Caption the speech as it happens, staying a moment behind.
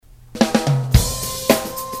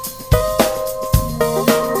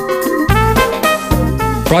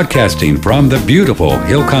Broadcasting from the beautiful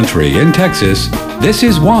Hill Country in Texas, this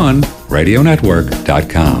is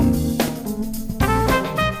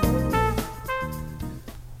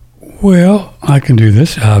OneRadioNetwork.com. Well, I can do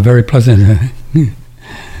this. Very pleasant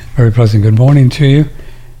good morning to you.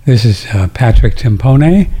 This is Patrick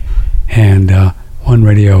Timpone, and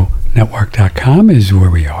OneRadioNetwork.com is where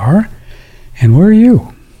we are. And where are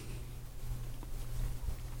you?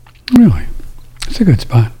 Really? It's a good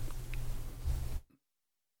spot.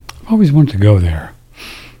 I've always wanted to go there.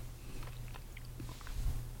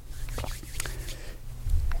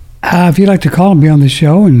 If you'd like to call and be on the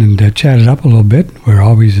show and chat it up a little bit, we're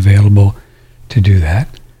always available to do that.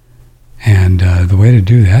 And the way to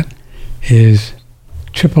do that is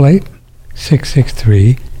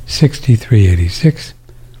 888-663-6386,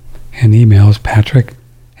 and emails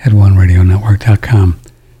patrick@oneradionetwork.com.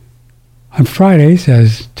 On Fridays,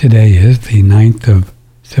 as today is the 9th of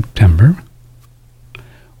September,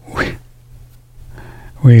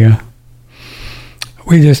 we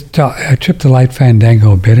just trip the light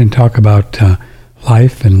fandango a bit and talk about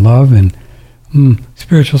life and love and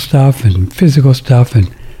spiritual stuff and physical stuff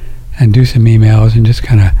and do some emails and just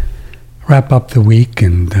kind of wrap up the week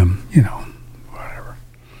and, whatever.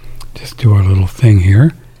 Just do our little thing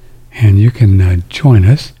here. And you can join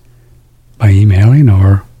us by emailing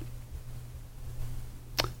or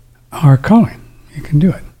calling. You can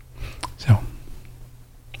do it.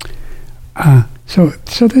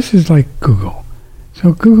 So this is like Google.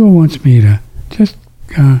 So Google wants me to just,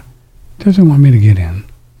 doesn't want me to get in.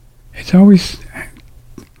 It's always,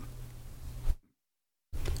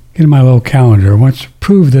 get in my little calendar, wants to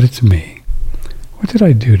prove that it's me. What did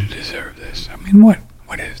I do to deserve this? I mean, what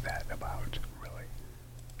is that about, really?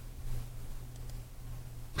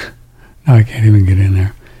 Now I can't even get in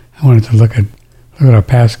there. I wanted to look at our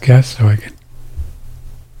past guests so I could,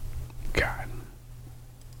 God.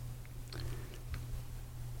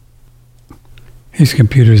 These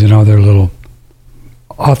computers and all their little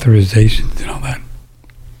authorizations and all that.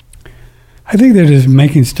 I think they're just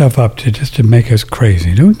making stuff up to make us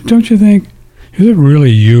crazy. Don't you think? Is it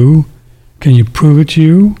really you? Can you prove it's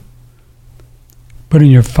you? Put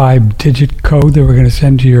in your 5-digit code that we're going to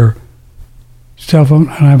send to your cell phone.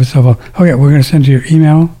 I don't have a cell phone. Okay, we're going to send to your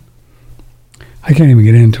email. I can't even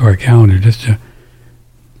get into our calendar just to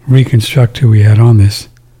reconstruct who we had on this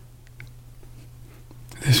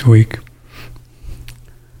week.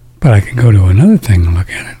 But I can go to another thing and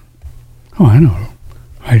look at it. Oh, I know.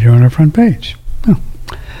 Right here on our front page. Oh.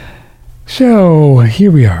 So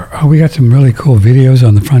here we are. We got some really cool videos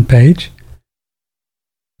on the front page.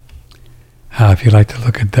 If you'd like to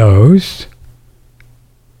look at those.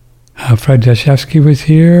 Fred Dashevsky was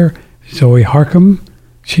here. Zoe Harcum.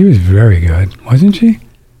 She was very good, wasn't she?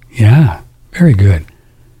 Yeah, very good.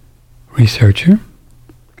 Researcher in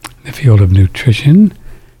the field of nutrition.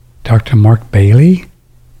 Dr. Mark Bailey.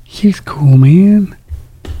 He's cool, man.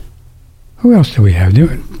 Who else do we have?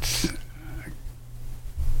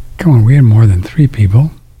 Come on, we had more than 3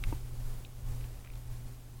 people.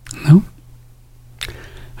 No?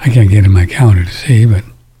 I can't get in my calendar to see, but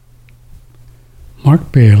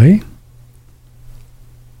Mark Bailey.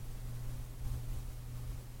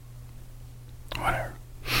 Whatever.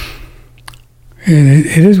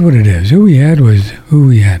 It is what it is. Who we had was who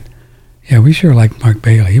we had. Yeah, we sure liked Mark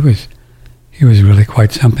Bailey. He was really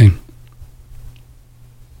quite something.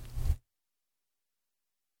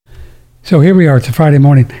 So here we are. It's a Friday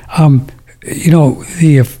morning.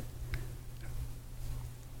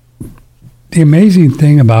 The amazing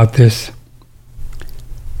thing about this,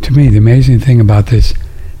 to me,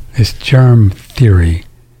 this germ theory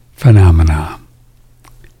phenomena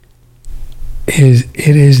is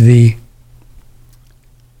it is the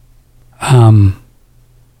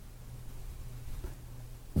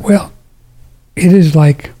it is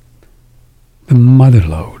like the mother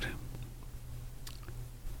lode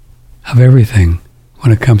of everything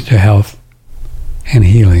when it comes to health and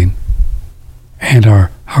healing and our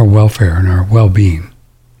welfare and our well-being.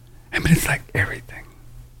 I mean, it's like everything.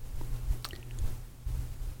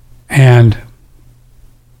 And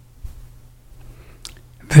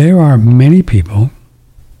there are many people,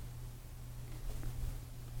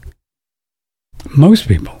 most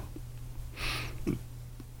people,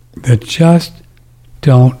 that just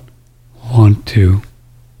don't want to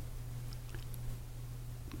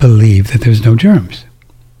believe that there's no germs.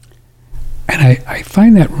 And I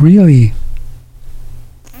find that really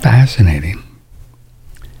fascinating.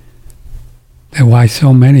 That why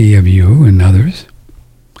so many of you and others,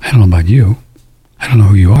 I don't know about you, I don't know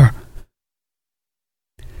who you are,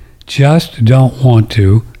 just don't want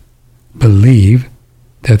to believe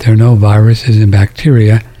that there are no viruses and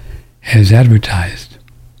bacteria as advertised.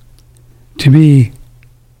 To me,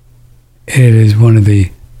 it is one of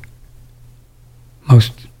the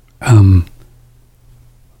most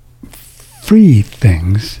free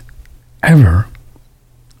things ever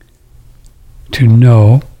to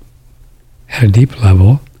know at a deep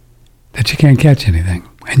level that you can't catch anything,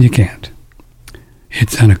 and you can't.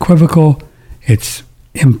 It's unequivocal. It's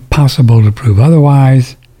impossible to prove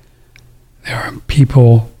otherwise. There are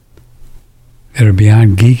people that are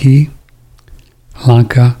beyond geeky.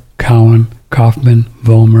 Lanka, Cowan, Kaufman,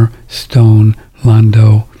 Vollmer, Stone,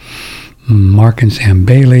 Londo, Mark and Sam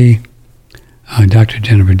Bailey, Dr.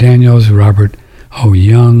 Jennifer Daniels, Robert O.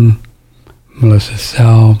 Young, Melissa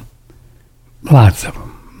Sell, lots of them.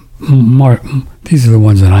 These are the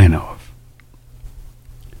ones that I know of.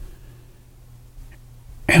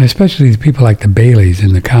 And especially the people like the Baileys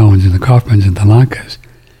and the Cowans and the Kaufmans and the Lankas.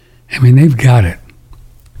 I mean, they've got it.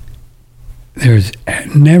 There's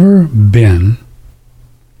never been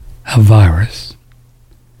a virus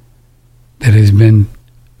that has been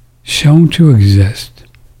shown to exist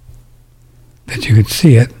that you could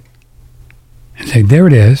see it and say, there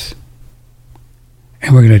it is,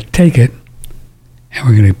 and we're going to take it and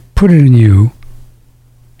we're going to put it in you,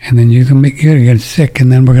 and then you're going to get sick, and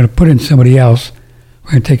then we're going to put it in somebody else.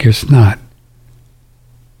 We're going to take your snot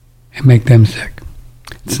and make them sick.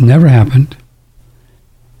 It's never happened.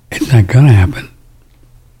 It's not going to happen.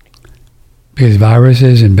 Because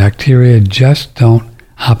viruses and bacteria just don't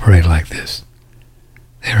operate like this.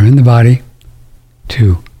 They're in the body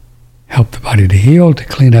to help the body to heal, to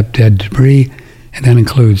clean up dead debris, and that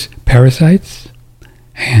includes parasites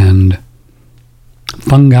and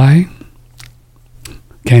fungi,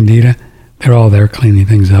 candida. They're all there cleaning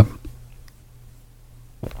things up.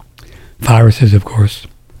 Viruses, of course.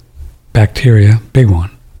 Bacteria, big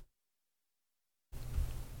one.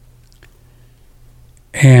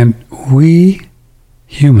 And we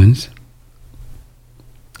humans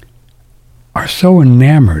are so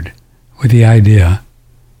enamored with the idea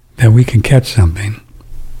that we can catch something.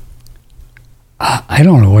 I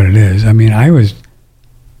don't know what it is. I mean,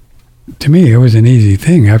 to me, it was an easy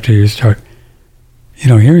thing after you start,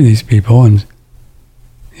 hearing these people and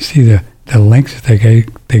you see the lengths that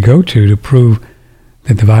they go to prove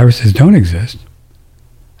that the viruses don't exist.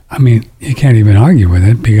 I mean, you can't even argue with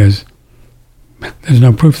it because there's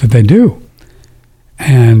no proof that they do.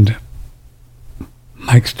 And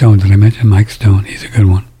Mike Stone, did I mention Mike Stone? He's a good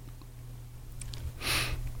one.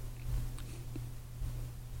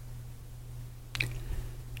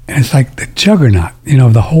 And it's like the juggernaut,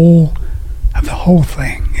 of the whole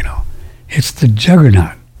thing, It's the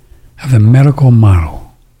juggernaut of the medical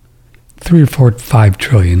model. 3 or 4, 5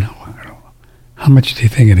 trillion. I don't know. How much do you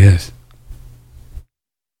think it is?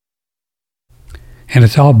 And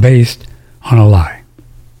it's all based on a lie.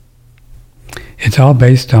 It's all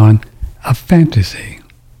based on a fantasy.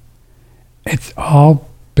 It's all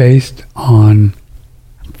based on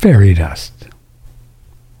fairy dust.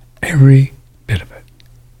 Every bit of it.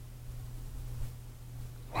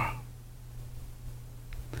 Wow.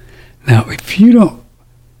 Now, if you don't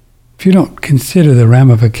consider the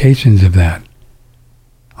ramifications of that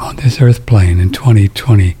on this earth plane in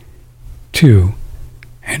 2022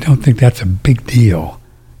 and don't think that's a big deal,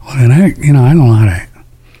 well, then I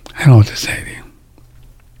don't know what to say to you.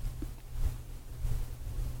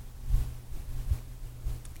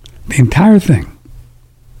 The entire thing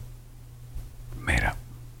made up.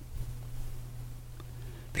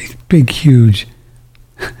 These big, huge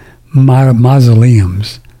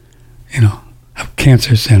mausoleums, of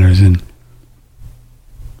cancer centers and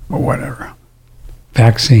whatever,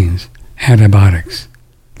 vaccines, antibiotics,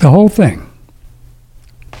 the whole thing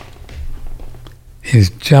is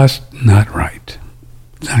just not right.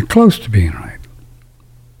 It's not close to being right.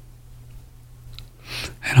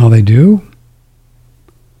 And all they do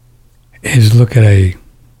is look at a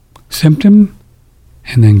symptom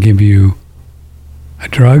and then give you a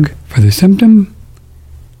drug for the symptom,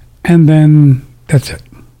 and then that's it.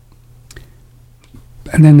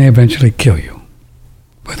 And then they eventually kill you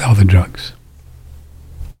with all the drugs.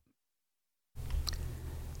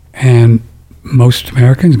 And most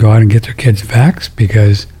Americans go out and get their kids vaxxed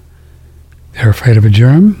because they're afraid of a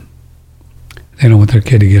germ. They don't want their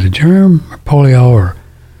kid to get a germ or polio or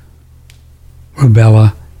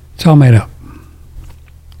rubella. It's all made up.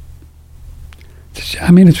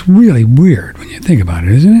 It's really weird when you think about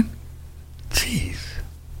it, isn't it? Jeez.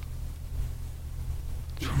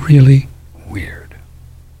 It's really weird.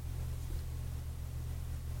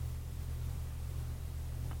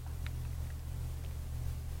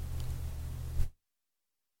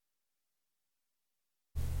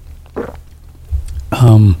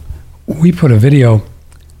 we put a video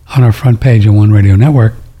on our front page of One Radio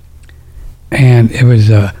Network, and it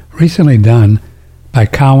was recently done by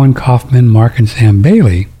Cowan, Kaufman, Mark, and Sam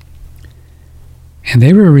Bailey. And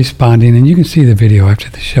they were responding, and you can see the video after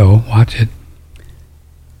the show, watch it.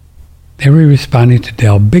 They were responding to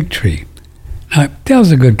Del Bigtree. Now,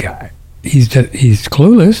 Del's a good guy. He's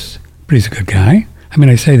clueless, but he's a good guy. I mean,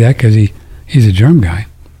 I say that because he's a germ guy.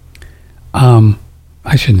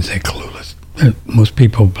 I shouldn't say clueless. Most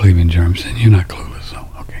people believe in germs, and you're not clueless, so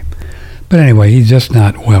okay. But anyway, he's just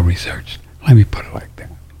not well researched. Let me put it like that.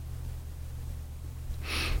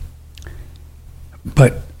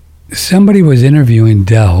 But somebody was interviewing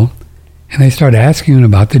Del, and they started asking him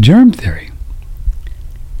about the germ theory.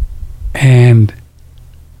 And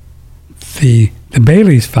the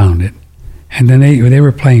Baileys found it, and then they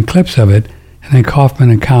were playing clips of it, and then Kaufman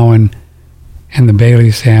and Cowan and the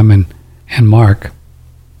Baileys, Sam and Mark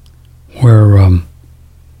were,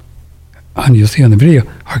 you'll see on the video,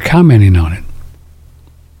 are commenting on it.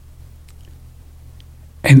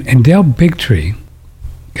 And Del Bigtree,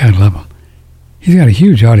 God love him, he's got a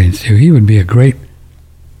huge audience too. He would be a great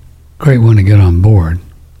one to get on board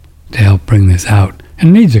to help bring this out. And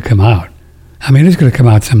it needs to come out. I mean, it's going to come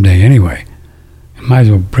out someday anyway. You might as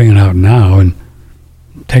well bring it out now and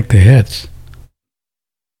take the hits.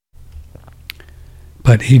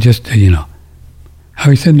 But he just, how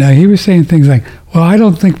he said, he was saying things like, well, I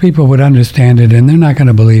don't think people would understand it, and they're not going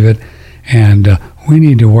to believe it, and we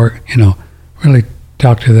need to work, really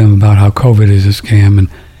talk to them about how COVID is a scam.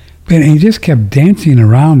 But he just kept dancing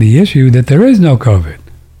around the issue that there is no COVID.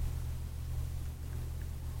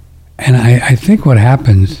 And I think what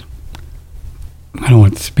happens, I don't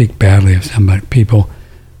want to speak badly of people,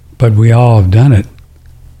 but we all have done it,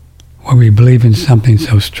 where we believe in something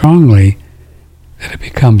so strongly that it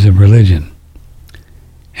becomes a religion.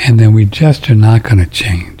 And then we just are not going to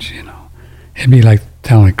change, It'd be like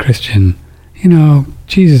telling a Christian,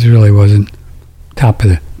 Jesus really wasn't top of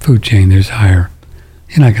the food chain, there's higher.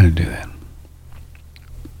 You're not going to do that.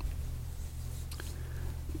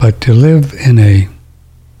 But to live in a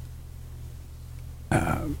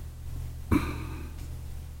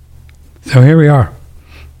so here we are.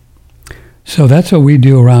 So that's what we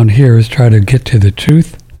do around here, is try to get to the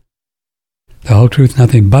truth, the whole truth,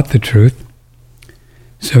 nothing but the truth,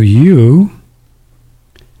 so you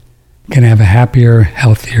can have a happier,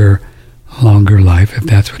 healthier, longer life if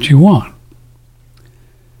that's what you want.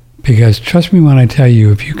 Because trust me when I tell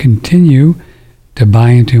you, if you continue to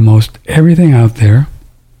buy into most everything out there,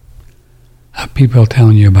 people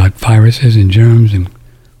telling you about viruses and germs and,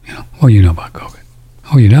 you know about COVID.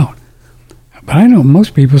 Oh, you don't. But I know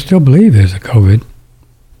most people still believe there's a COVID.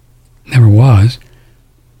 Never was.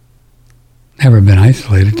 Never been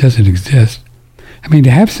isolated. Doesn't exist. I mean,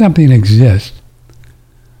 to have something exist,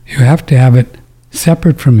 you have to have it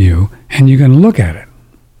separate from you, and you can look at it.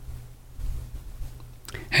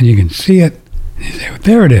 And you can see it, and you say, well,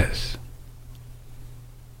 there it is.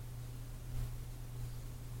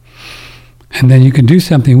 And then you can do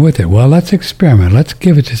something with it. Well, let's experiment. Let's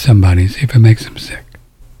give it to somebody and see if it makes them sick.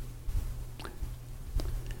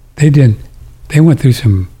 They went through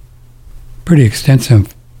some pretty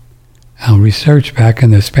extensive research back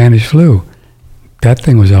in the Spanish flu. That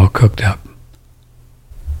thing was all cooked up.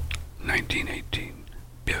 1918,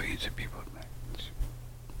 billions of people.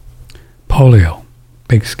 Polio,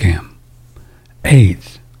 big scam.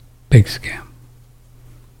 AIDS, big scam.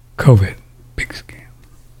 COVID, big scam.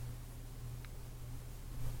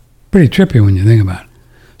 Pretty trippy when you think about it.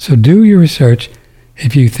 So do your research.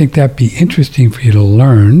 If you think that'd be interesting for you to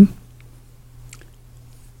learn,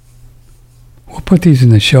 we'll put these in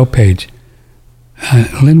the show page.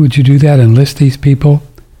 Lynn, would you do that and list these people?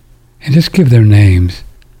 And just give their names,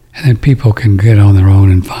 and then people can get on their own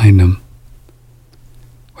and find them.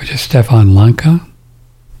 Which is Stefan Lanka,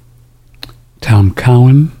 Tom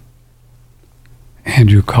Cowan,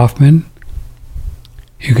 Andrew Kaufman.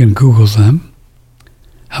 You can Google them.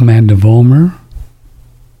 Amanda Vollmer,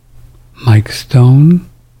 Mike Stone,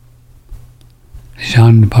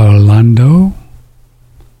 Jean Parlando,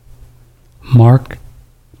 Mark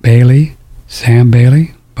Bailey, Sam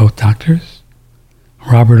Bailey, both doctors,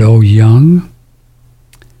 Robert O. Young,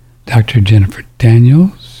 Dr. Jennifer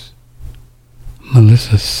Daniels,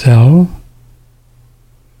 Melissa Sell.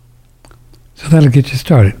 So that'll get you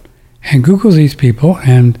started. And Google these people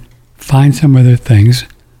and find some of their things.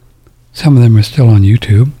 Some of them are still on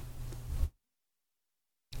YouTube.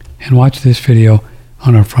 And watch this video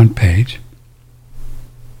on our front page.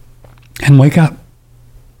 And wake up.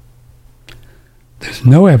 There's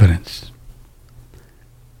no evidence.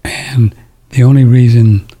 And the only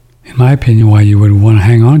reason, in my opinion, why you would want to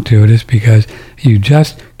hang on to it is because you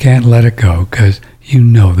just can't let it go because you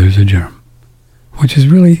know there's a germ, which is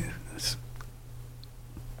really...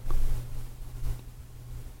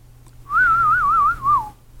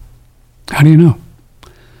 How do you know?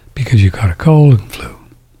 Because you caught a cold and flu.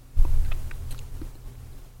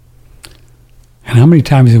 And how many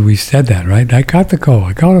times have we said that, right? I caught the cold,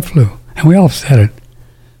 I caught a flu. And we all have said it,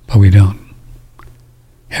 but we don't.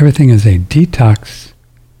 Everything is a detox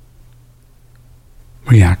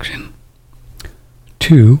reaction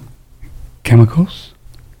to chemicals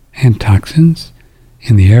and toxins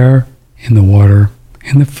in the air, in the water,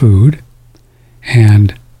 in the food,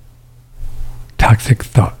 and toxic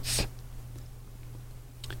thoughts.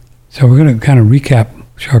 So we're going to kind of recap,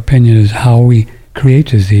 which our opinion is how we create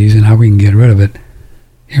disease and how we can get rid of it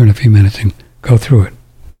here in a few minutes and go through it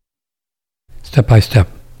step by step,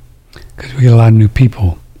 because we get a lot of new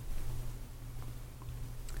people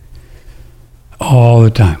all the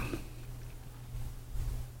time.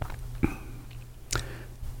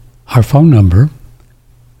 Our phone number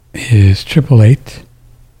is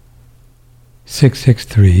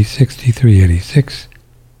 888-663-6386.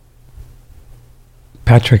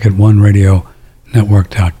 Patrick at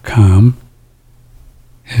OneRadioNetwork.com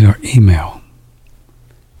is our email.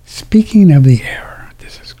 Speaking of the air,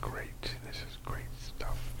 this is great. This is great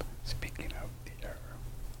stuff. Speaking of the air.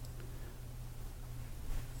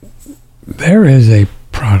 There is a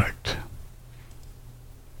product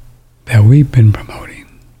that we've been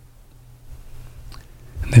promoting,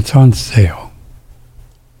 and it's on sale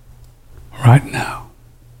right now.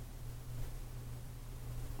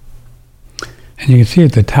 And you can see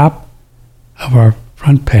at the top of our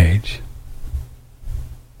front page,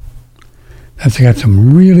 that's got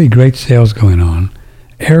some really great sales going on.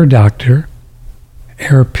 Air Doctor,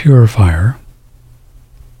 Air Purifier.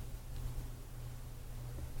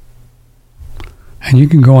 And you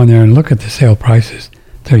can go on there and look at the sale prices.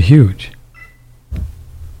 They're huge.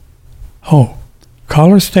 Oh,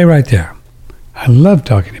 callers, stay right there. I love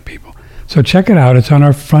talking to people. So check it out. It's on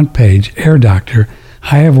our front page, Air Doctor.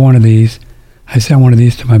 I have one of these. I sent one of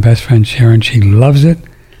these to my best friend Sharon. She loves it.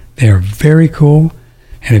 They are very cool.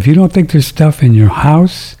 And if you don't think there's stuff in your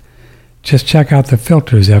house, just check out the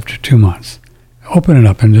filters after 2 months. Open it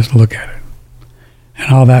up and just look at it.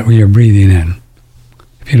 And all that you're breathing in,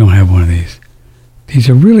 if you don't have one of these. These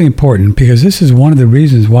are really important because this is one of the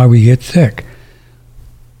reasons why we get sick.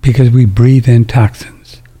 Because we breathe in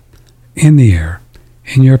toxins in the air,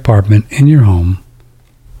 in your apartment, in your home.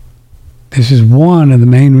 This is one of the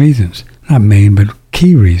main reasons. Not main, but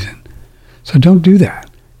key reason. So don't do that.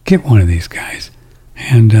 Get one of these guys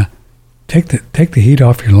and take the heat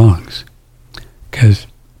off your lungs, because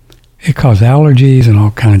it causes allergies and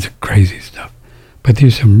all kinds of crazy stuff. But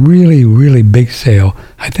there's some really, really big sale,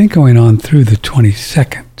 I think, going on through the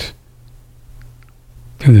 22nd.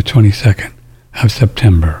 Through the 22nd of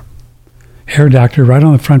September. Air Doctor, right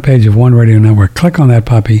on the front page of One Radio Network. Click on that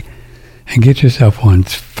puppy and get yourself one.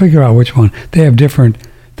 Figure out which one. They have different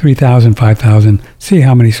 3,000, 5,000, see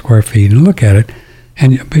how many square feet, and look at it.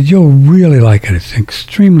 But you'll really like it. It's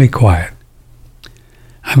extremely quiet.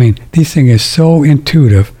 I mean, this thing is so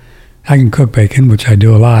intuitive. I can cook bacon, which I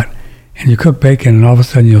do a lot, and you cook bacon, and all of a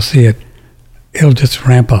sudden you'll see it'll just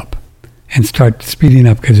ramp up and start speeding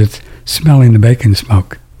up because it's smelling the bacon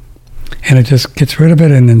smoke. And it just gets rid of it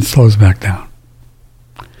and then slows back down.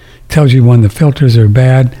 It tells you when the filters are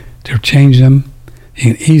bad to change them.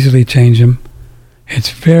 You can easily change them. It's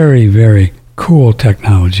very, very cool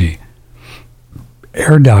technology.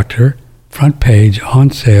 Air Doctor, front page,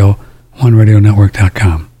 on sale,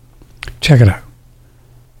 OneRadioNetwork.com. Check it out.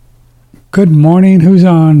 Good morning. Who's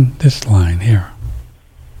on this line here?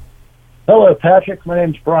 Hello, Patrick. My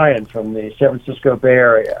name's Brian from the San Francisco Bay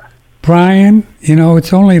Area. Brian,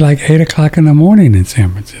 it's only like 8 o'clock in the morning in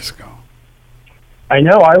San Francisco. I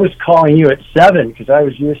know. I was calling you at 7 because I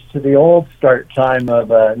was used to the old start time of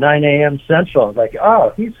 9 a.m. Central. I was like,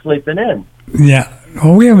 oh, he's sleeping in. Yeah.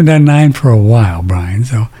 Well, we haven't done 9 for a while, Brian.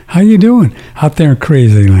 So how you doing out there in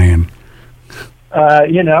crazy land?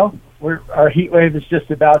 Our heat wave is just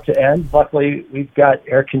about to end. Luckily, we've got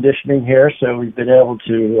air conditioning here, so we've been able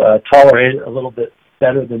to tolerate it a little bit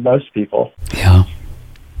better than most people. Yeah.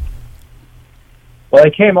 Well, I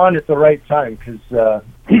came on at the right time because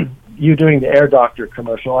you doing the Air Doctor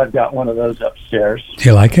commercial, I've got one of those upstairs. Do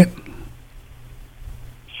you like it?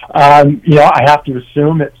 I have to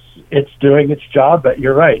assume it's doing its job, but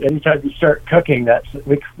you're right. Anytime you start cooking,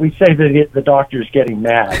 we say that the doctor's getting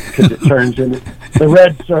mad because it turns into the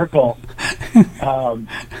red circle.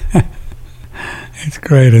 It's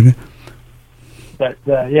great, isn't it? But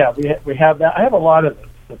we have that. I have a lot of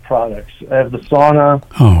the products. I have the sauna,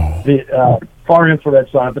 Oh, the far infrared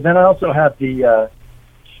sauna, but then I also have the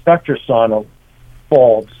Spectra sauna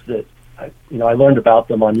bulbs that I learned about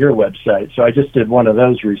them on your website. So I just did one of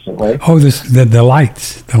those recently. oh, the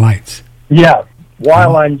lights, the lights. Yeah,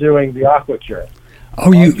 while I'm doing the AquaCure.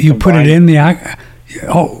 Oh, you put it in the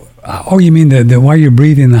oh, you mean the while you're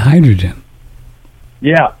breathing the hydrogen?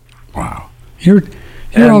 Yeah. Wow, you're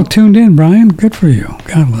all tuned in, Brian. Good for you.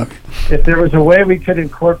 God love you. If there was a way we could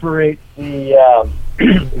incorporate the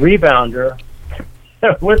rebounder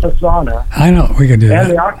with a sauna I know we could do and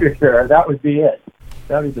the that. AquaCure, that would be it.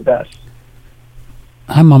 That would be the best.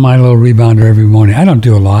 I'm on my little rebounder every morning. I don't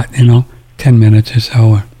do a lot, 10 minutes or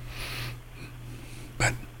so,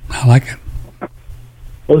 but I like it.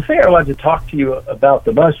 Well, the thing I wanted to talk to you about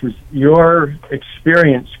the most was your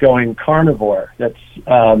experience going carnivore. That's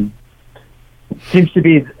seems to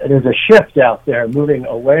be there's a shift out there, moving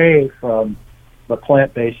away from the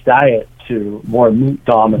plant-based diet to more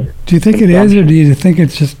meat-dominant. Do you think it is, or do you think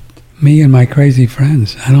it's just me and my crazy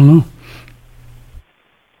friends? I don't know.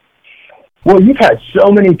 Well, you've had so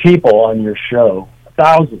many people on your show,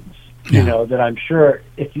 thousands, Yeah. that I'm sure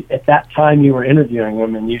if at that time you were interviewing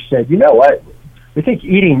them and you said, you know what, we think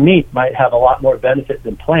eating meat might have a lot more benefit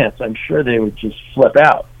than plants, I'm sure they would just flip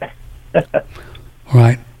out.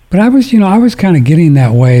 Right. But I was kind of getting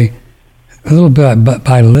that way a little bit, but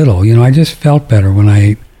by little. I just felt better when I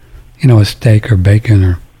ate, a steak or bacon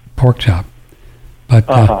or pork chop. But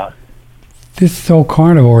this whole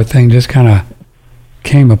carnivore thing just kind of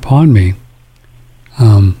came upon me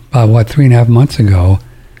about, 3.5 months ago.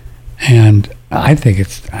 And I think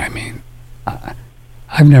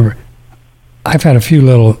I've had a few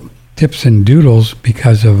little dips and doodles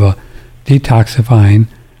because of detoxifying,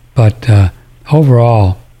 but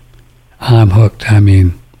overall, I'm hooked. I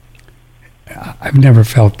mean, I've never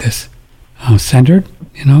felt this centered,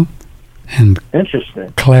 and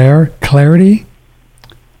Interesting. clarity,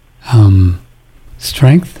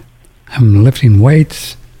 strength. I'm lifting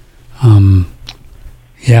weights.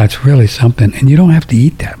 Yeah, it's really something. And you don't have to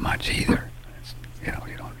eat that much either. You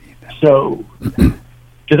don't eat that. So,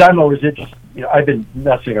 because I'm always interested, I've been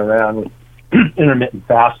messing around with intermittent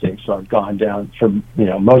fasting, so I've gone down from,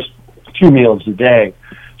 most 2 meals a day.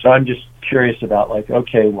 So I'm just curious about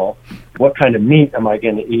okay, well, what kind of meat am I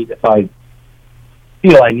going to eat if I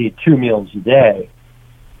feel I need 2 meals a day?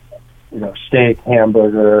 Steak,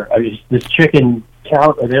 hamburger. Does chicken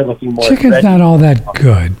count? Are they looking more? Chicken's not all that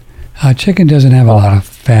good. Chicken doesn't have a lot of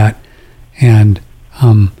fat, and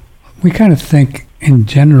we kind of think in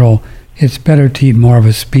general it's better to eat more of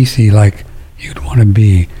a species like you'd want to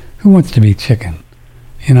be. Who wants to be chicken?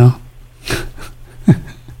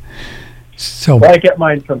 So Well, I get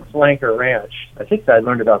mine from Flanker Ranch. I think I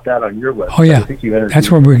learned about that on your website. Oh, yeah. I think you interviewed. That's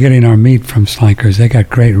where we're getting our meat from, Slankers. They got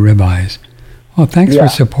great ribeyes. Well, thanks for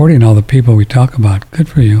supporting all the people we talk about. Good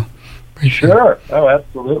for you. Appreciate it. Sure. Oh,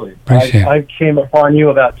 absolutely. Appreciate it. I came upon you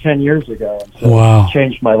about 10 years ago. And so Wow. It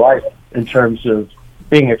changed my life in terms of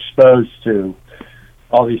being exposed to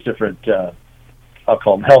all these different, I'll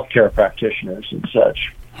call them healthcare practitioners and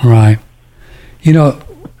such. Right.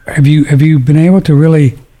 Have you been able to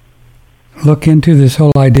really look into this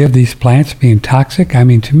whole idea of these plants being toxic? I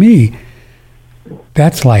mean, to me,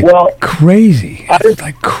 that's crazy. It's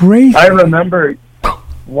like crazy. I remember a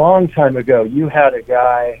long time ago, you had a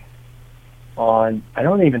guy on, I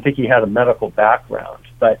don't even think he had a medical background,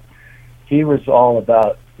 but he was all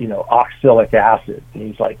about, oxalic acid. And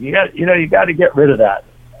he's like, you got to get rid of that.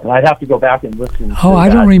 And I'd have to go back and listen. Oh, I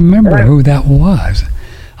don't remember who that was.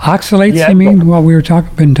 Oxalates, you mean? What we were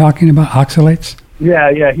been talking about, oxalates?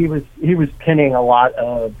 Yeah. He was pinning a lot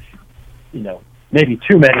of, maybe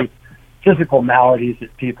too many physical maladies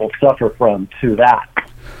that people suffer from to that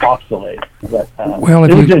oxalate. But well,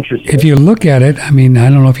 it was interesting. If you look at it, I mean, I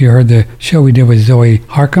don't know if you heard the show we did with Zoe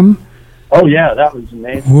Harcum. Oh yeah, that was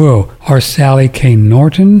amazing. Whoa, or Sally Kane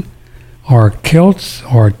Norton, or Kiltz,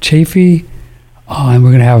 or Chafee, and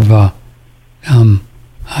we're gonna have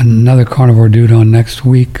another carnivore dude on next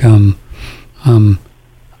week.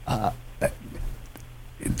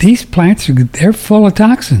 These plants they're full of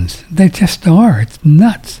toxins. They just are. It's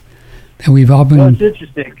nuts. And we've all been. Well, it's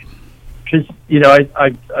interesting because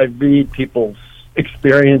I read people's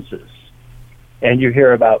experiences, and you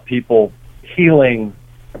hear about people healing,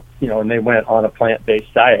 and they went on a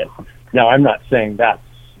plant-based diet. Now, I'm not saying that's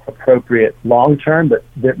appropriate long term, but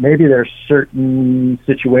maybe there's certain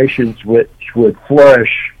situations which would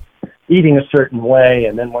flourish eating a certain way,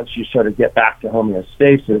 and then once you sort of get back to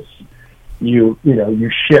homeostasis, you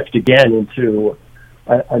shift again into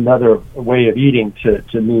another way of eating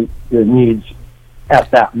to meet your needs at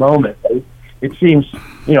that moment. It seems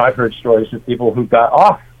I've heard stories of people who got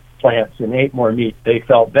off plants and ate more meat. They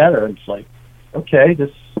felt better. It's like, okay, I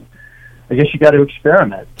guess you got to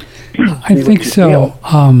experiment. I think so.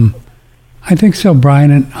 I think so,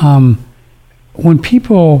 Brian. And when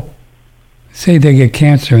people say they get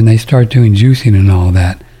cancer and they start doing juicing and all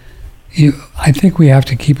that, I think we have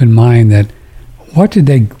to keep in mind that what did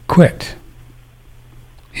they quit?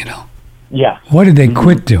 Yeah. What did they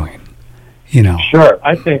quit doing? Sure.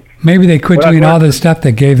 I think maybe they quit doing all the stuff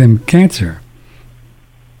that gave them cancer.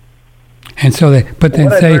 And so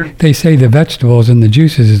they say the vegetables and the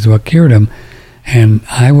juices is what cured them. And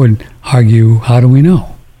I would argue, how do we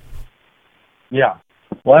know? Yeah.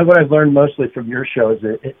 Well, what I've learned mostly from your show is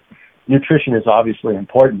that nutrition is obviously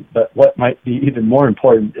important, but what might be even more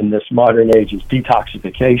important in this modern age is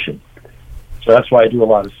detoxification. So that's why I do a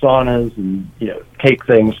lot of saunas and, take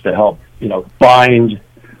things to help, bind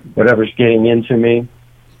whatever's getting into me.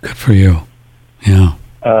 Good for you. Yeah.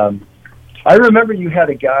 I remember you had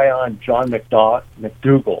a guy on, John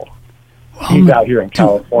McDougall. He's out here in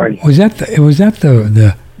California. Was that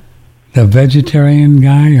the vegetarian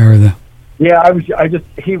guy or the? Yeah,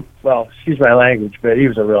 excuse my language, but he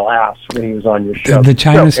was a real ass when he was on your show. The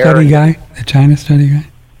China study guy? The China study guy?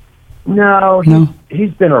 No,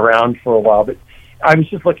 he's been around for a while, but I was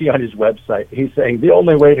just looking on his website. He's saying the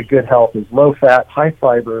only way to good health is low fat, high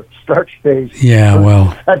fiber, starch-based. Yeah,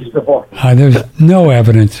 well, vegetable. There's no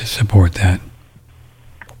evidence to support that.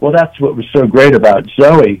 Well, that's what was so great about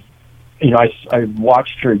Zoe. I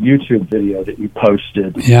watched her YouTube video that you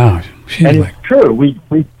posted. Yeah, it's true.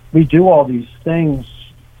 We do all these things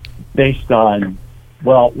based on,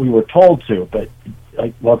 we were told to, but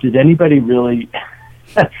did anybody really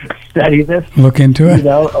study this? Look into it?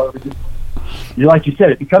 Or like you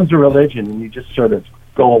said, it becomes a religion, and you just sort of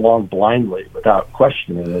go along blindly without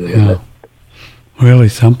questioning it. Really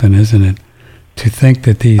something, isn't it? To think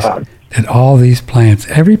that that all these plants,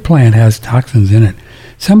 every plant has toxins in it.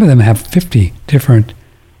 Some of them have 50 different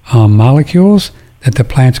molecules that the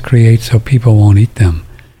plants create so people won't eat them.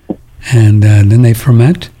 And then they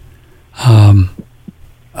ferment.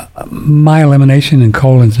 My elimination in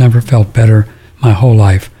colons never felt better my whole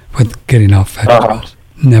life with getting off vegetables.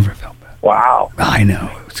 Never felt better. Wow. I know.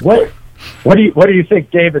 What do you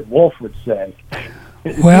think David Wolf would say?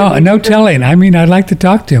 Well, no telling. I mean, I'd like to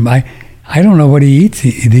talk to him. I don't know what he eats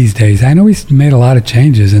these days. I know he's made a lot of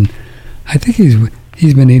changes, and I think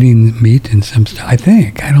he's been eating meat and some stuff. I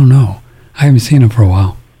think. I don't know. I haven't seen him for a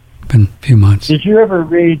while. It's been a few months. Did you ever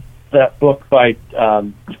read that book by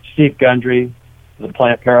Steve Gundry, The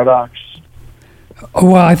Plant Paradox?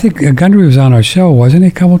 Oh, well, I think Gundry was on our show, wasn't he,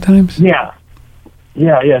 a couple times? Yeah.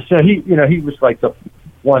 So he was like the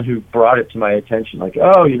one who brought it to my attention. Like,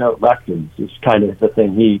 lectins is kind of the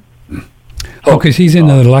thing he. Because he's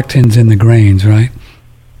into the lectins in the grains, right?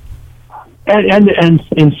 And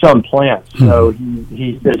in some plants. So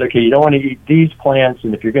he says, okay, you don't want to eat these plants,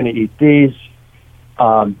 and if you're going to eat these,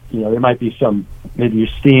 there might be some. Maybe you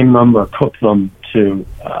steam them or cook them to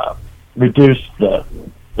reduce the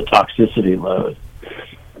toxicity load.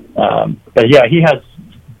 But yeah, he has.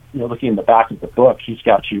 Looking in the back of the book, he's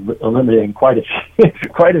got you eliminating quite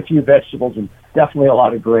a few vegetables and definitely a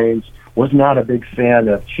lot of grains. Was not a big fan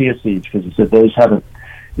of chia seeds because he said those haven't,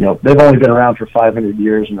 they've only been around for 500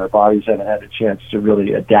 years and our bodies haven't had a chance to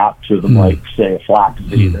really adapt to them like, say, a flax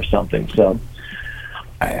seed or something. So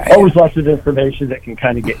always lots of information that can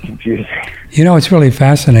kind of get confusing. What's really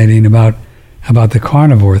fascinating about the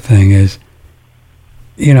carnivore thing is,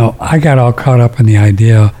 I got all caught up in the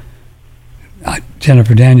idea,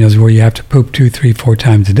 Jennifer Daniels, where you have to poop 2, 3, 4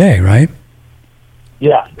 times a day, right?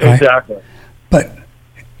 Yeah, exactly. Right? But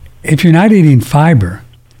if you're not eating fiber,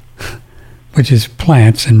 which is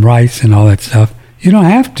plants and rice and all that stuff, you don't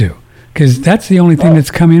have to, because that's the only thing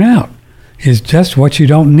that's coming out, is just what you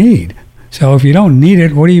don't need. So if you don't need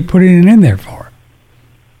it, what are you putting it in there for?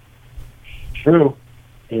 True.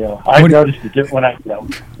 I've noticed when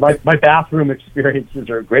my bathroom experiences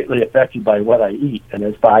are greatly affected by what I eat, and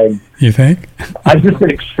as by you think I've just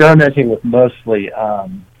been experimenting with mostly I'll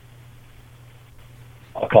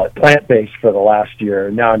call it plant-based for the last year.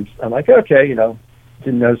 Now I'm like, okay, didn't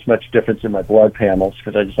notice much difference in my blood panels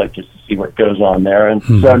because I just like to see what goes on there, and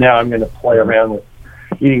so now I'm going to play around with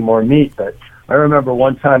eating more meat. But I remember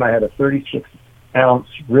one time I had a 36-ounce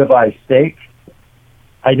ribeye steak.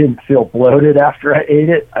 I didn't feel bloated after I ate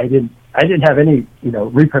it. I didn't have any,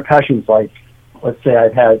 repercussions like, let's say,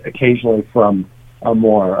 I've had occasionally from a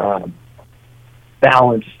more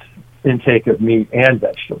balanced intake of meat and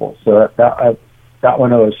vegetables. So that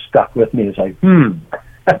one always stuck with me. It's like,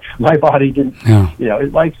 my body didn't,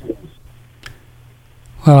 it likes it.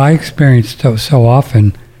 Well, I experienced so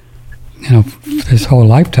often, this whole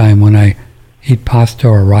lifetime when I eat pasta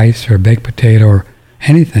or rice or baked potato or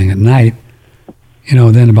anything at night,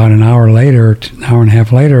 then about an hour later, an hour and a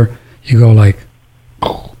half later, you go like,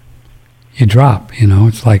 you drop,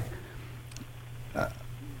 it's like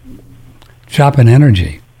drop in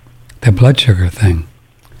energy, the blood sugar thing.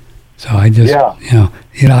 So I just,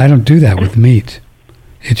 I don't do that with meat.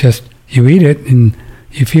 It just, you eat it and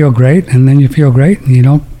you feel great, and then you feel great, and you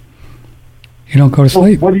don't go to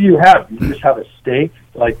sleep. What do you have? You just have a steak?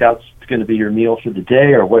 Like that's going to be your meal for the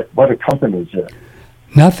day, or what accompanies it?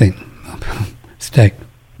 Nothing. Steak.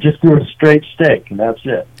 Just do a straight steak, and that's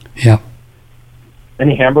it. Yeah.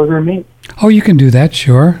 Any hamburger meat? Oh, you can do that,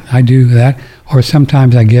 sure. I do that. Or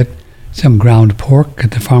sometimes I get some ground pork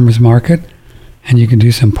at the farmer's market, and you can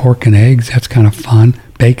do some pork and eggs. That's kind of fun.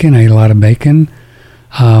 Bacon, I eat a lot of bacon.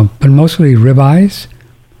 But mostly ribeyes,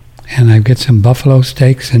 and I get some buffalo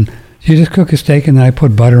steaks, and you just cook a steak, and then I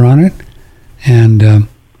put butter on it, and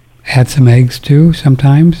add some eggs too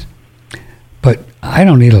sometimes. But I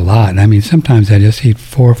don't eat a lot. I mean, sometimes I just eat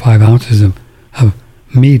 4 or 5 ounces of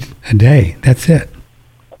meat a day. That's it.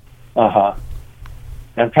 Uh-huh.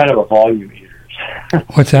 I'm kind of a volume eater.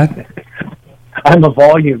 What's that? I'm a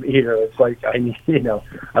volume eater. It's like I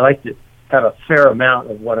like to have a fair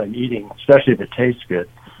amount of what I'm eating, especially if it tastes good.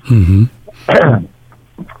 Mm-hmm.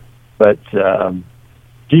 But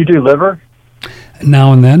do you do liver?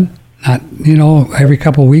 Now and then. Not, every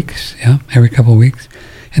couple of weeks. Yeah, every couple of weeks.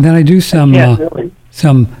 And then I do some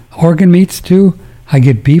organ meats too. I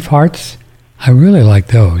get beef hearts. I really like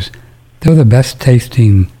those. They're the best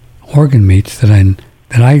tasting organ meats that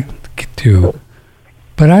I get to.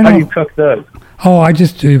 But I don't. How do you cook those? Oh, I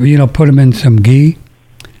just put them in some ghee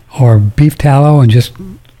or beef tallow and just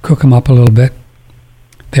cook them up a little bit.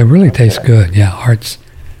 They really taste good. Yeah, hearts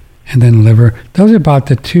and then liver. Those are about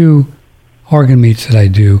the 2 organ meats that I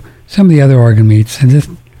do. Some of the other organ meats,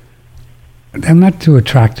 and I'm not too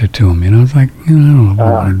attracted to them. It's like I don't know if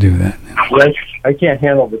I want to do that. Well, I can't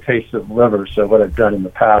handle the taste of liver, so what I've done in the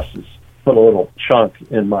past is put a little chunk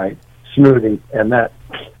in my smoothie, and that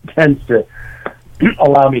tends to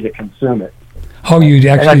allow me to consume it. Oh, you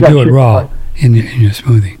actually do it raw in your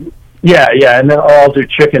smoothie? Yeah, and then I'll do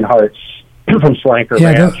chicken hearts from Slanker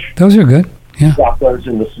Ranch. Yeah, those are good. Yeah. Drop those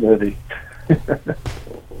in the smoothie.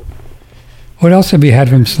 What else have you had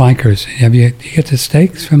from Slankers? Have you get the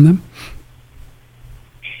steaks from them?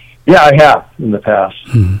 Yeah, I have in the past.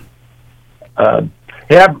 Mm-hmm. I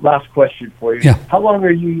have last question for you. Yeah. How long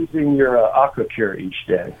are you using your AquaCure each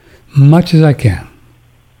day? Much as I can.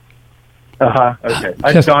 Okay.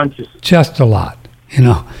 I've gone to just a lot.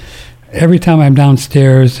 Every time I'm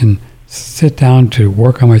downstairs and sit down to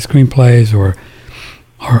work on my screenplays or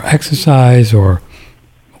exercise or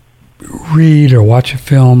read or watch a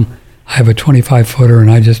film, I have a 25-footer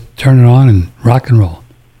and I just turn it on and rock and roll.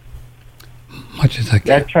 Much as I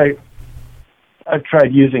can. I've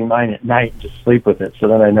tried using mine at night to sleep with it, so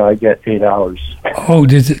then I know I get 8 hours. Oh,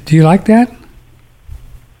 do you like that?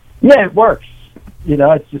 Yeah, it works.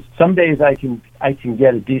 It's just some days I can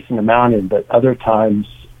get a decent amount in, but other times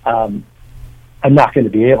I'm not going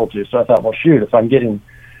to be able to. So I thought, well, shoot, if I'm getting,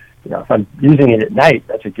 if I'm using it at night,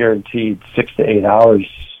 that's a guaranteed 6 to 8 hours,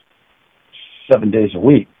 7 days a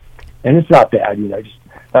week, and it's not bad. I just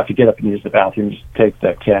have to get up and use the bathroom, just take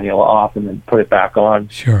the cannula off, and then put it back on.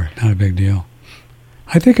 Sure, not a big deal.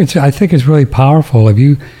 I think it's really powerful. Have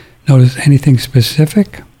you noticed anything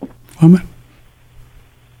specific from it?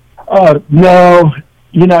 No,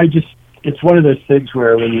 it's one of those things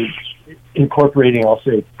where when you're incorporating, I'll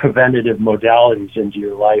say, preventative modalities into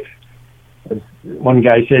your life, as one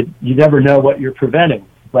guy said, you never know what you're preventing,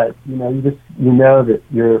 but you know that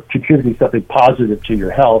you're contributing something positive to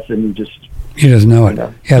your health, and you just know it.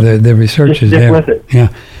 Yeah, the research is there. With it.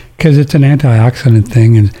 Yeah, because it's an antioxidant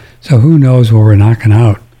thing, and so who knows what we're knocking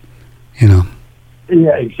out, Yeah,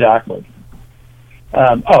 exactly.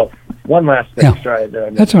 One last thing. Yeah. Sorry,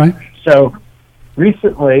 that's all right. So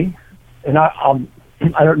recently, and I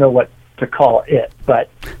don't know what to call it, but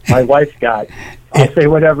my wife got, I'll say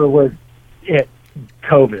whatever was it,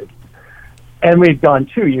 COVID. And we'd gone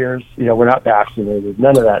 2 years, we're not vaccinated,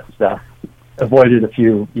 none of that stuff. Avoided a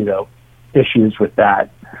few, issues with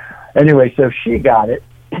that. Anyway, so she got it.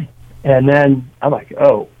 And then I'm like,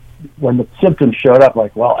 when the symptoms showed up,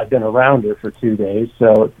 like, well, I've been around her for 2 days.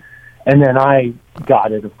 So, and then I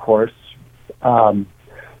got it, of course. So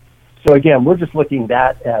again, we're just looking at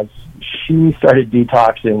that as she started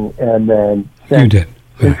detoxing and then sent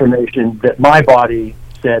information that my body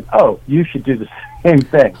said, you should do the same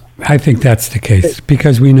thing. I think that's the case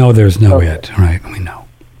because we know there's no it, right? We know.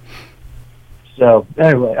 So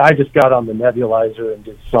anyway, I just got on the nebulizer and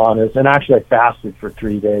did saunas, and actually I fasted for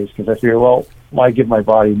 3 days because I figured, well, why give my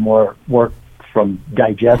body more work from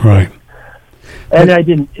digesting? Right. And I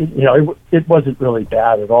didn't, it wasn't really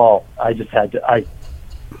bad at all. I just had to,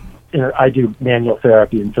 I do manual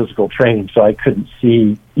therapy and physical training, so I couldn't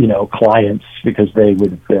see, clients because they would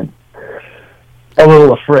have been a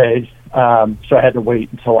little afraid. So I had to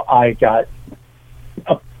wait until I got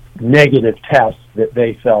a negative test that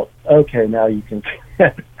they felt, okay, now you can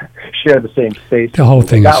share the same space. The whole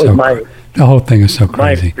thing is so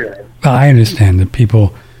crazy. Well, I understand that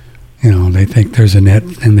people, they think there's a net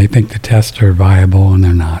and they think the tests are viable and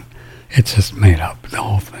they're not. It's just made up. The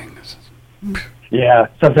whole thing is. Yeah,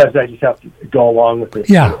 sometimes I just have to go along with it.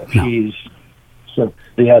 Yeah, appease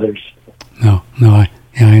the others. No, I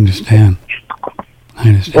understand.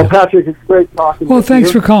 Well, Patrick, it's great talking to you. Well,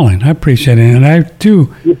 thanks for calling. I appreciate it. And I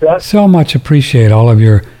do so much appreciate all of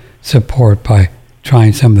your support by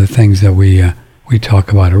trying some of the things that we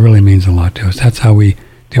talk about. It really means a lot to us. That's how we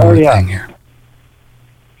do our thing here.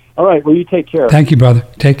 All right. Well, you take care. Thank you, brother.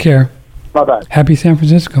 Take care. Bye-bye. Happy San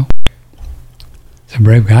Francisco. It's a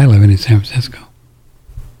brave guy living in San Francisco.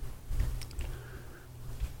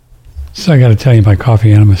 So I got to tell you my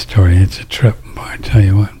coffee enema story. It's a trip, boy, I tell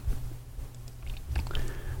you what.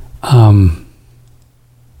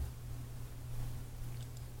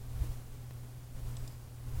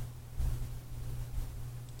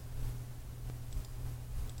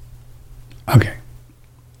 Okay.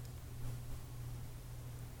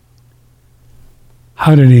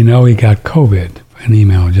 How did he know he got COVID? An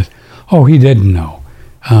email he didn't know.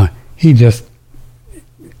 He just,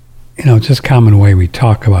 just common way we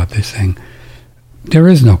talk about this thing. There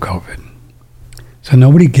is no COVID. So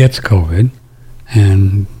nobody gets COVID,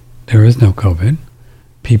 and there is no COVID.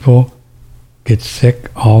 People get sick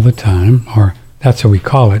all the time, or that's what we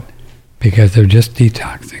call it, because they're just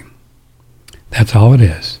detoxing. That's all it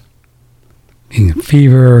is. Being in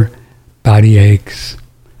fever, body aches,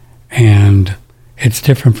 and it's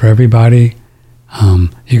different for everybody.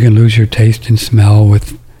 You can lose your taste and smell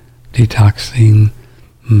with detoxing.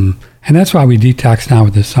 And that's why we detox now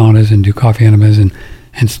with the saunas and do coffee enemas and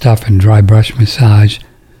stuff and dry brush massage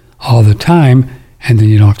all the time. And then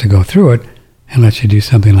you don't have to go through it unless you do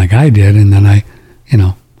something like I did. And then I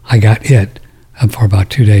got it for about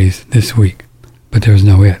 2 days this week. But there was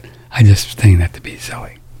no it. I just saying that to be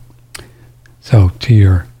silly. So to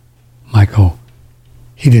your Michael,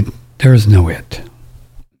 there is no it.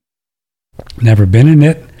 Never been in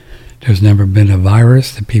it. There's never been a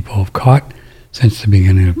virus that people have caught since the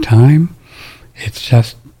beginning of time. It's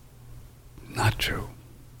just not true.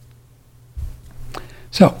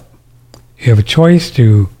 So you have a choice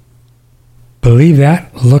to believe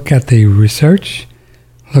that, look at the research,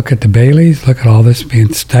 look at the Baileys, look at all this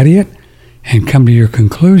and study it, and come to your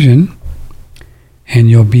conclusion, and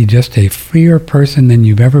you'll be just a freer person than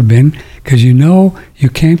you've ever been, because you know you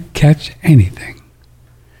can't catch anything.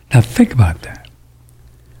 Now think about that.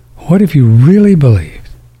 What if you really believed,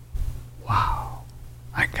 wow,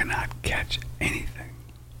 I cannot catch anything?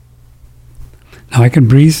 Now I can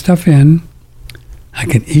breathe stuff in, I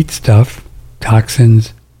can eat stuff,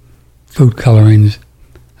 toxins, food colorings,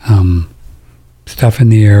 stuff in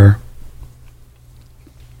the air,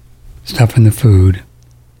 stuff in the food,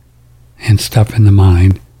 and stuff in the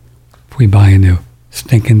mind. If we buy into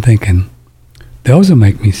stinking thinking, those will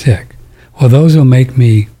make me sick. Well, those will make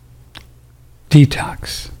me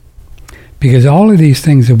detox. Because all of these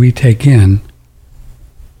things that we take in,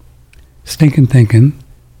 stinking thinking,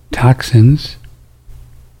 toxins,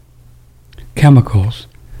 chemicals,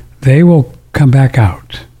 they will come back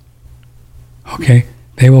out. Okay?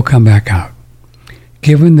 They will come back out.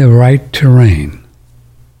 Given the right terrain,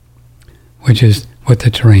 which is what the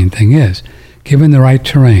terrain thing is. Given the right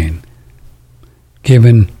terrain,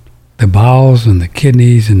 given the bowels and the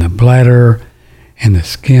kidneys and the bladder and the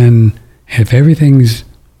skin, if everything's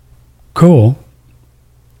cool,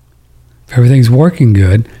 if everything's working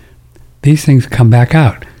good, these things come back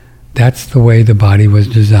out. That's the way the body was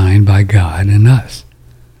designed by God and us.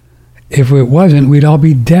 If it wasn't, we'd all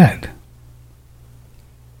be dead.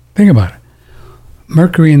 Think about it.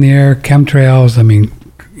 Mercury in the air, chemtrails,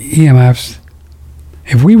 EMFs.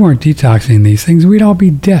 If we weren't detoxing these things, we'd all be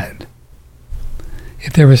dead.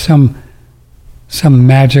 If there was some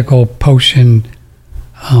magical potion,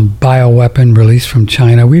 bioweapon released from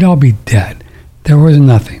China, we'd all be dead. There was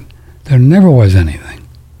nothing. There never was anything.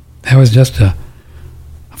 That was just a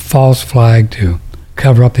false flag to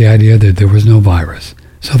cover up the idea that there was no virus.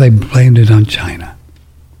 So they blamed it on China.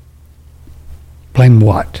 Blame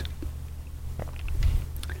what?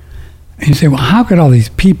 And you say, well, how could all these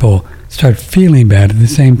people start feeling bad at the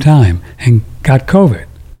same time and got COVID?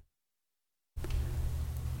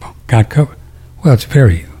 Well, it's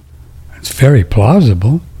very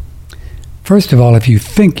plausible. First of all, if you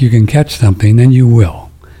think you can catch something, then you will.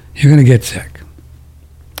 You're going to get sick.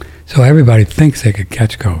 So everybody thinks they could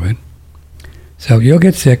catch COVID. So you'll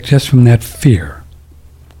get sick just from that fear.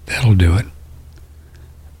 That'll do it.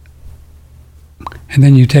 And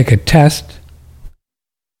then you take a test,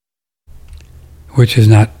 which is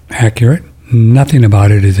not accurate. Nothing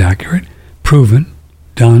about it is accurate. Proven.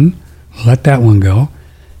 Done. Let that one go.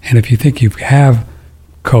 And if you think you have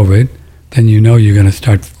COVID, then you know you're going to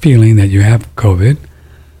start feeling that you have COVID.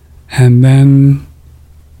 And then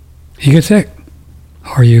you get sick.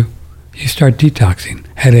 Or you start detoxing.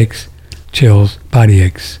 Headaches, chills, body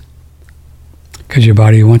aches. Because your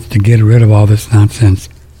body wants to get rid of all this nonsense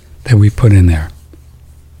that we put in there.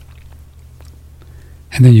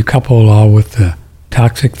 And then you couple it all with the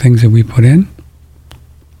toxic things that we put in.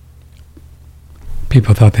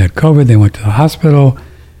 People thought they had COVID. They went to the hospital.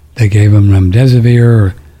 They gave them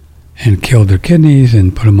remdesivir and killed their kidneys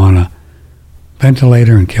and put them on a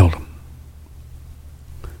ventilator and killed them.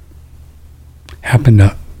 Happened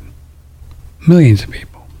to millions of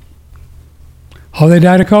people. Oh, they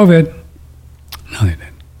died of COVID. No, they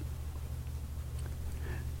didn't.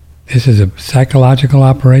 This is a psychological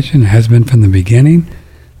operation. It has been from the beginning.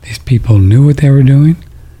 These people knew what they were doing.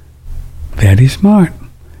 Very smart.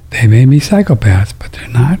 They may be psychopaths, but they're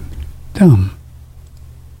not dumb.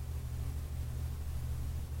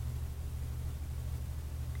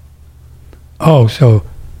 Oh, so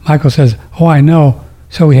Michael says, oh, I know.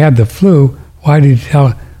 So he had the flu. Why did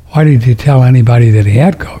he tell anybody that he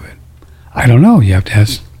had COVID? I don't know. You have to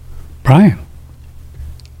ask Brian.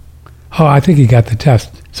 Oh, I think he got the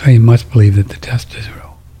test, so he must believe that the test is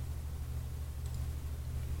real.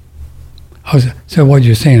 Oh, so what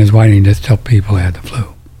you're saying is, why didn't he just tell people he had the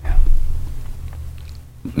flu? Yeah.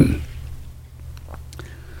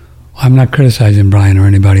 I'm not criticizing Brian or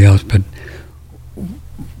anybody else, but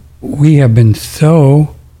we have been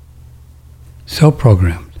so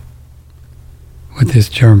programmed with this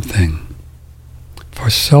germ thing for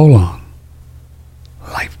so long.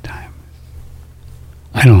 Lifetime.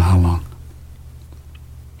 I don't know how long.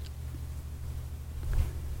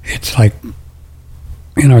 It's like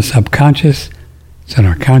in our subconscious, it's in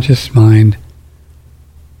our conscious mind,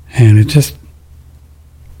 and it's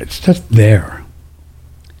just there.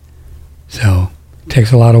 So it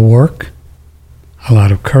takes a lot of work, a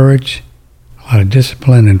lot of courage, a lot of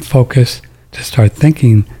discipline and focus to start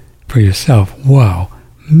thinking for yourself, wow,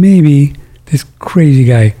 maybe this crazy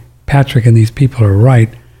guy Patrick and these people are right.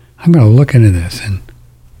 I'm going to look into this and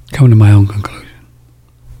come to my own conclusion.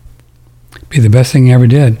 Be the best thing you ever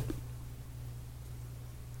did.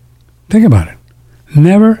 Think about it.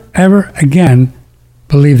 Never, ever again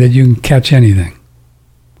believe that you can catch anything.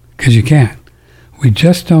 Because you can't. We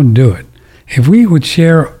just don't do it. If we would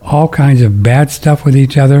share all kinds of bad stuff with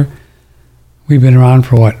each other, we've been around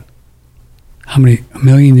for what? How many, a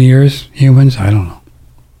million years, humans? I don't know.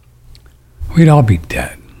 We'd all be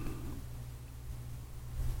dead.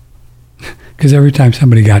 Because every time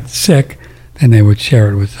somebody got sick, then they would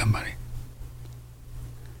share it with somebody.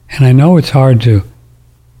 And I know it's hard to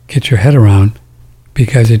get your head around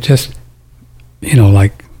because it just,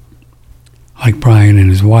 like Brian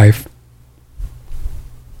and his wife,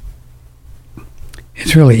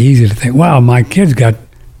 it's really easy to think, wow, my kids got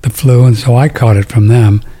the flu and so I caught it from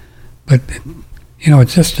them. But,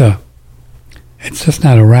 it's just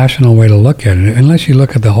not a rational way to look at it. Unless you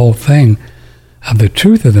look at the whole thing of the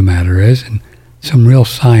truth of the matter is, and some real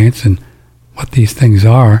science and what these things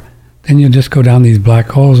are, then you just go down these black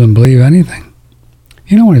holes and believe anything.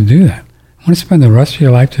 You don't want to do that. You want to spend the rest of your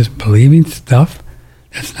life just believing stuff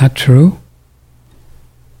that's not true?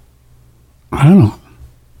 I don't know.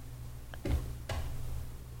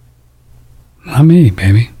 Not me,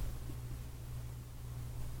 baby.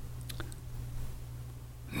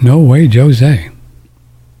 No way, Jose.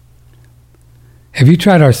 Have you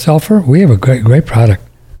tried our sulfur? We have a great product.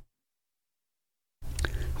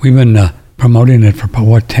 We've been promoting it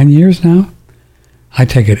for, 10 years now? I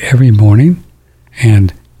take it every morning,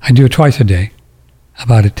 and I do it twice a day.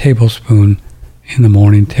 About a tablespoon in the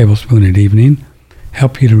morning, tablespoon at evening.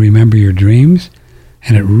 Help you to remember your dreams,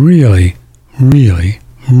 and it really, really,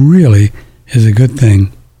 really is a good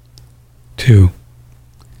thing to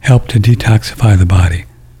help to detoxify the body.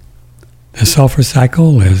 The sulfur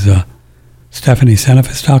cycle, as Stephanie Seneff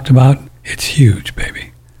has talked about, it's huge,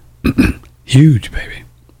 baby. Huge, baby.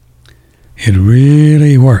 It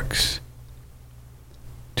really works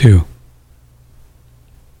to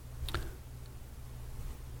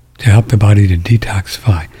to help the body to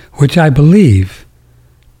detoxify, which I believe,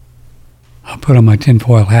 I'll put on my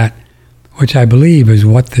tinfoil hat, which I believe is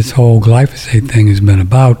what this whole glyphosate thing has been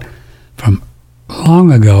about from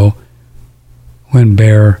long ago when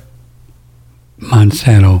Bayer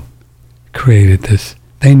Monsanto created this.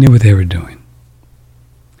 They knew what they were doing.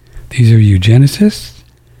 These are eugenicists.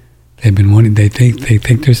 They've been wanting. They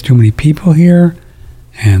think there's too many people here,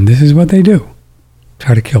 and this is what they do: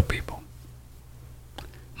 try to kill people.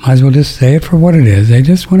 Might as well just say it for what it is. They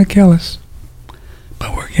just want to kill us.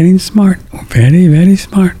 But we're getting smart. We're very, very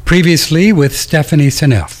smart. Previously with Stephanie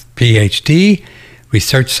Seneff, PhD,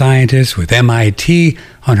 research scientist with MIT,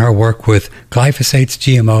 on her work with glyphosates,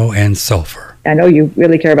 GMO, and sulfur. I know you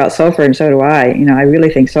really care about sulfur, and so do I. I really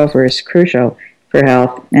think sulfur is crucial for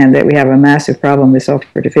health, and that we have a massive problem with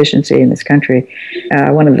sulfur deficiency in this country.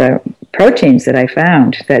 One of the proteins that I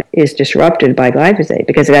found that is disrupted by glyphosate,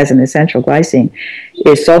 because it has an essential glycine,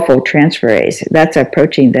 is sulfotransferase. That's a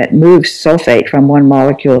protein that moves sulfate from one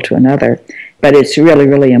molecule to another. But it's really,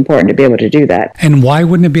 really important to be able to do that. And why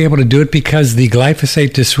wouldn't it be able to do it? Because the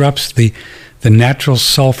glyphosate disrupts the natural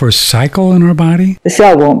sulfur cycle in our body? The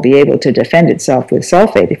cell won't be able to defend itself with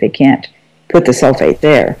sulfate if it can't put the sulfate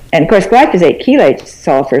there. And of course, glyphosate chelates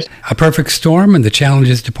sulfurs. A perfect storm in the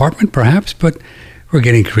challenges department, perhaps, but we're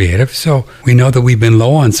getting creative. So we know that we've been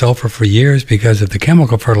low on sulfur for years because of the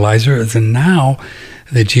chemical fertilizers, and now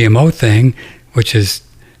the GMO thing, which is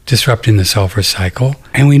disrupting the sulfur cycle.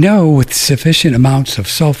 And we know with sufficient amounts of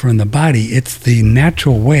sulfur in the body, it's the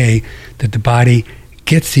natural way that the body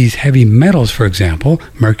gets these heavy metals, for example,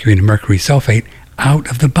 mercury and mercury sulfate, out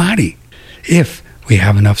of the body, if we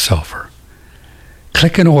have enough sulfur.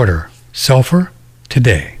 Click and order sulfur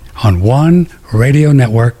today on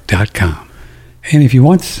OneRadioNetwork.com. And if you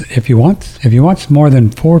want more than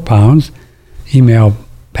 4 pounds, email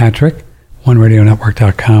Patrick,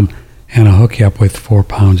 OneRadioNetwork.com, and I'll hook you up with 4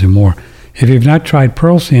 pounds and more. If you've not tried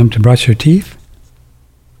Pearlseum to brush your teeth,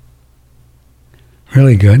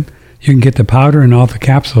 really good. You can get the powder and all the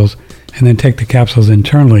capsules, and then take the capsules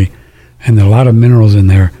internally, and there are a lot of minerals in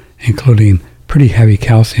there, including pretty heavy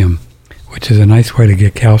calcium, which is a nice way to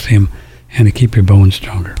get calcium and to keep your bones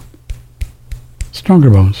stronger. Stronger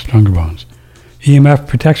bones, stronger bones. EMF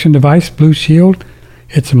protection device, Blue Shield,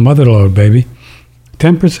 it's a mother load, baby.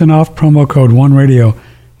 10% off, promo code OneRadio.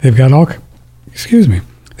 They've got all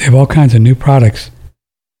kinds of new products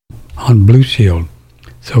on Blue Shield.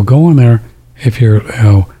 So go on there if you're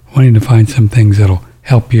wanting to find some things that'll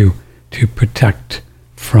help you to protect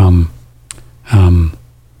from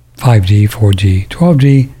 5G, 4G,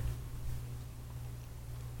 12G,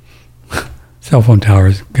 cell phone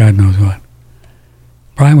towers, God knows what.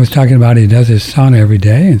 Brian was talking about he does his sauna every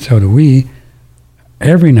day, and so do we.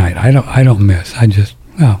 Every night. I don't miss.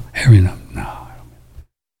 Every night.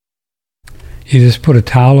 You just put a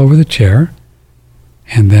towel over the chair,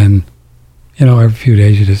 and then, every few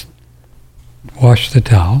days you just wash the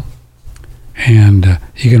towel, and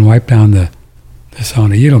you can wipe down the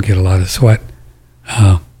sauna. You don't get a lot of sweat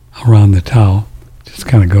around the towel. It just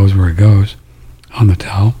kind of goes where it goes on the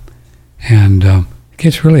towel. And it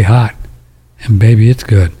gets really hot, and baby, it's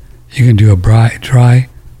good. You can do a dry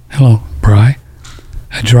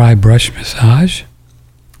brush massage.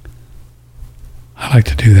 I like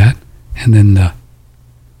to do that. And then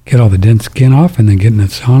get all the dead skin off, and then get in the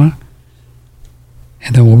sauna.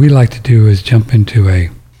 And then what we like to do is jump into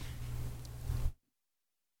a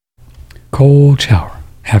cold shower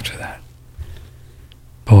after that.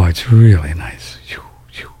 Boy, it's really nice.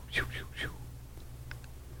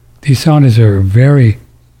 These saunas are very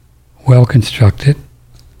well constructed.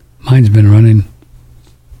 Mine's been running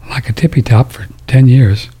like a tippy top for 10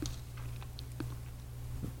 years.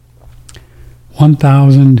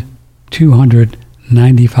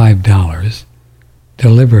 $1,295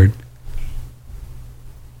 delivered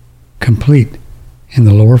complete in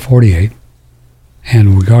the lower 48,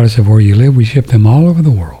 and regardless of where you live, we ship them all over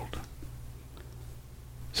the world.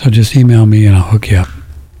 So just email me and I'll hook you up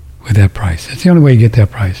with that price. That's the only way you get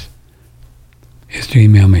that price, is to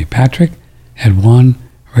email me, Patrick at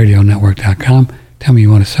OneRadioNetwork.com. Tell me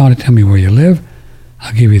you want a sauna, tell me where you live.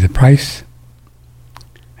 I'll give you the price,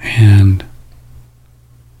 and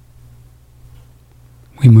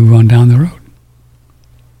we move on down the road.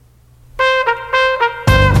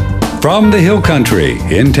 From the Hill Country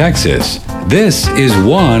in Texas, this is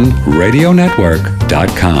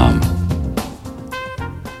OneRadioNetwork.com.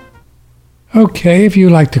 Okay, if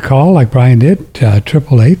you'd like to call, like Brian did,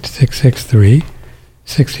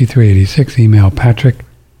 888-663-6386. Email Patrick,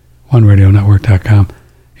 OneRadioNetwork.com.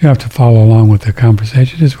 You have to follow along with the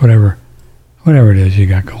conversation, just whatever it is you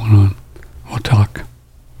got going on. We'll talk.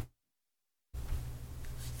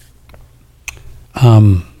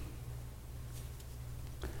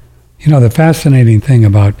 The fascinating thing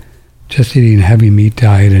about just eating a heavy meat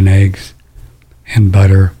diet and eggs and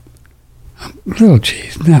butter, a little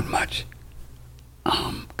cheese, not much,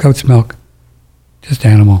 goat's milk, just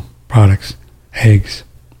animal products, eggs,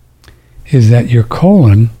 is that your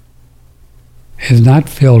colon is not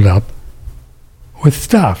filled up with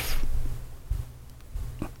stuff.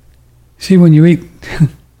 See, when we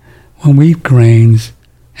eat grains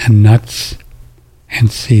and nuts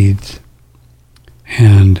and seeds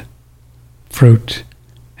and fruit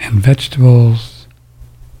and vegetables,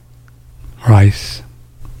 rice,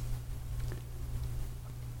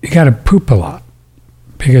 you got to poop a lot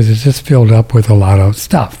because it's just filled up with a lot of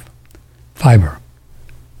stuff, fiber.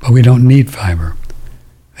 But we don't need fiber.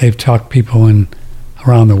 They've taught people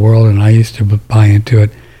around the world, and I used to buy into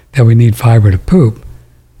it, that we need fiber to poop.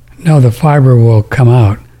 No, the fiber will come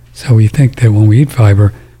out. So we think that when we eat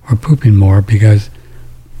fiber, we're pooping more because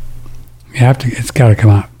it's got to come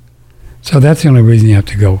out. So that's the only reason you have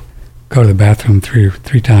to go to the bathroom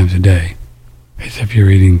three times a day, is if you're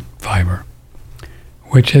eating fiber,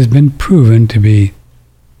 which has been proven to be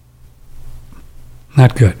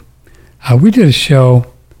not good. We did a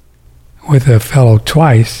show with a fellow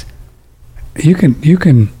twice. You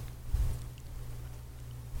can.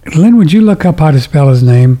 Lynn, would you look up how to spell his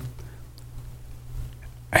name?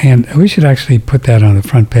 And we should actually put that on the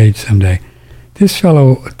front page someday. This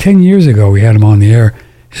fellow, 10 years ago, we had him on the air.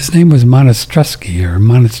 His name was Monastrusky,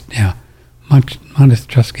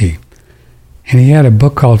 Monastrusky. And he had a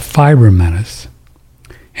book called Fiber Menace.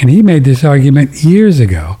 And he made this argument years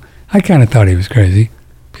ago. I kind of thought he was crazy,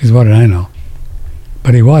 because what did I know?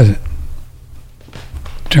 But he wasn't.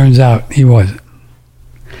 Turns out he wasn't.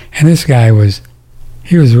 And this guy was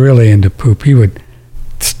really into poop. He would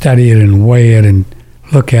study it and weigh it and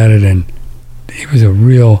look at it, and he was a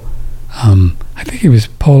real, I think he was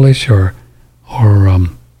Polish or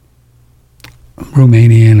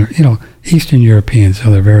Romanian or, Eastern European, so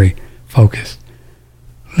they're very focused.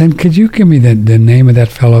 Lynn, could you give me the name of that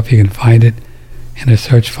fellow if you can find it in a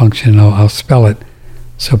search function? I'll spell it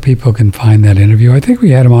so people can find that interview. I think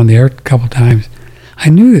we had him on the air a couple times.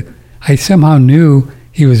 I somehow knew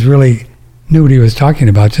he was really knew what he was talking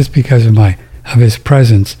about just because of his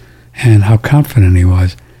presence and how confident he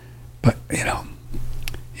was. But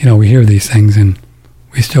we hear these things and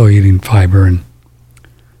we're still eating fiber, and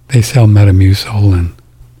they sell Metamucil and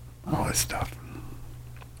all this stuff.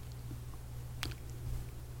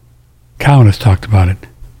 Cowan has talked about it,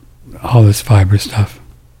 all this fiber stuff.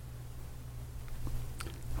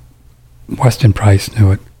 Weston Price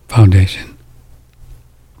knew it, Foundation.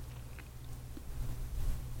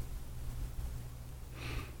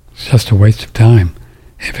 It's just a waste of time.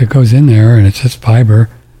 If it goes in there and it's just fiber,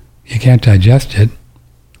 you can't digest it,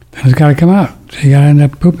 then it's got to come out. So you got to end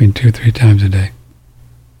up pooping 2-3 times a day.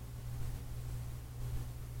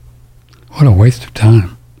 What a waste of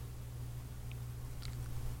time.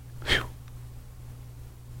 Whew.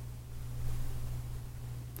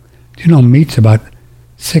 Do you know meat's about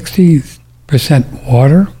 60%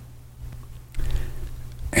 water?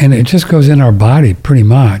 And it just goes in our body pretty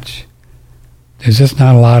much. There's just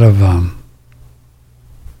not a lot of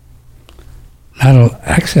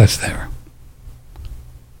excess there.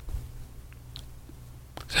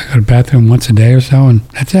 So I go to the bathroom once a day or so, and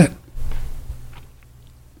that's it.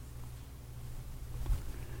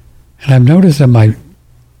 And I've noticed that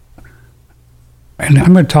and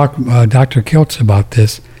I'm going to talk Dr. Kiltz about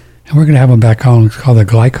this, and we're going to have him back on. It's called the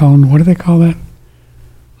glycone. What do they call that?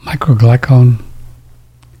 Microglycone.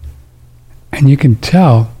 And you can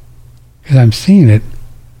tell, because I'm seeing it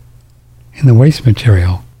in the waste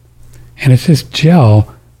material, and it's this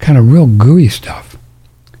gel, kind of real gooey stuff.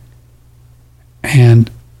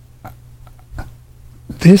 And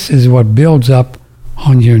this is what builds up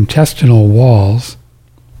on your intestinal walls,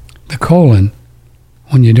 the colon,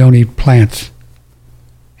 when you don't eat plants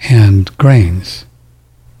and grains,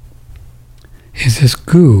 is this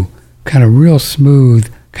goo, kind of real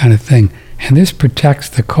smooth kind of thing. And this protects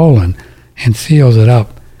the colon and seals it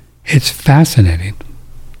up. It's fascinating.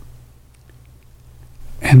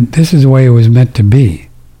 And this is the way it was meant to be.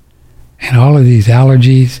 And all of these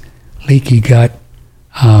allergies, leaky gut,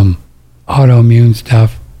 autoimmune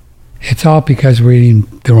stuff, it's all because we're eating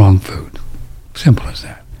the wrong food. Simple as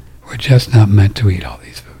that. We're just not meant to eat all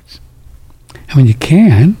these foods. I mean, you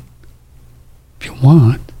can, if you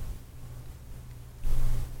want.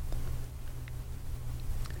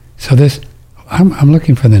 So this, I'm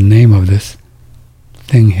looking for the name of this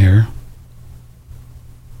thing here.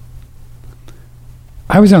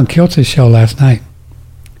 I was on Kiltz's show last night,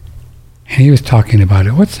 and he was talking about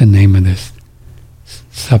it. What's the name of this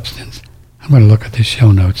substance. I'm going to look at the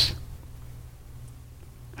show notes.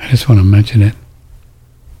 I just want to mention it.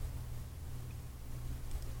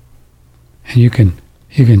 And you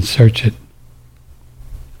can search it.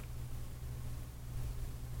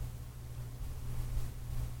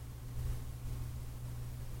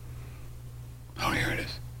 Oh, here it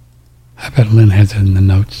is. I bet Lynn has it in the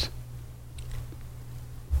notes.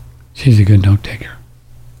 She's a good note taker.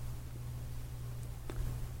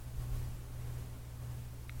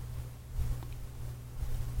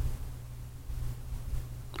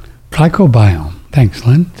 Glycobiome. Thanks,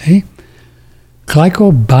 Lynn. See?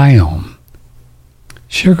 Glycobiome.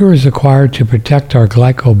 Sugar is acquired to protect our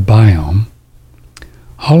glycobiome.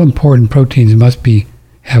 All important proteins must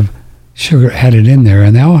have sugar added in there,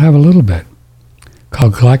 and they all have a little bit,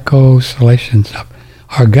 called glycosylation stuff.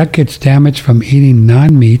 Our gut gets damaged from eating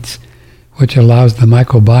non-meats, which allows the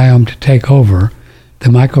microbiome to take over. The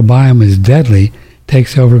microbiome is deadly,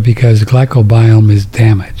 takes over because the glycobiome is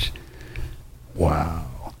damaged.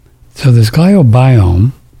 Wow. So this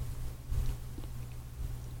glycobiome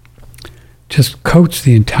just coats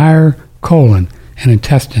the entire colon and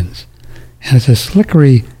intestines. And it's a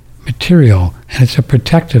slickery material, and it's a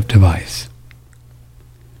protective device.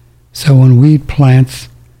 So when we eat plants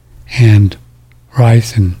and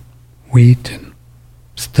rice and wheat and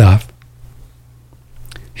stuff,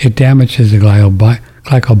 it damages the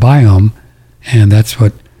glycobiome, and that's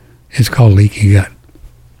what is called leaky gut.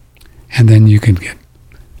 And then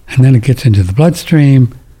it gets into the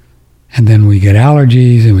bloodstream, and then we get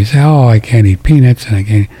allergies, and we say, oh, I can't eat peanuts, and I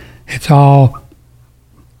can't. It's all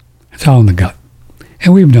in the gut.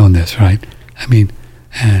 And we've known this, right? I mean,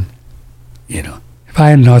 and, if I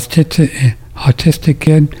had an autistic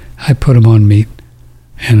kid, I'd put him on meat,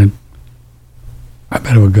 and I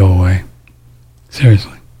bet it would go away.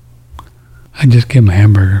 Seriously. I'd just give him a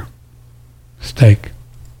hamburger, steak.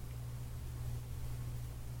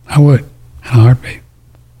 I would, in a heartbeat.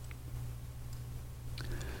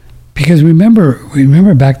 Because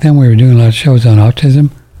remember back then we were doing a lot of shows on autism.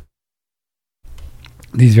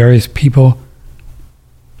 These various people,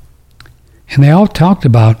 and they all talked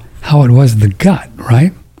about how it was the gut,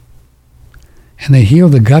 right? And they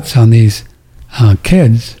healed the guts on these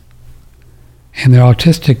kids, and their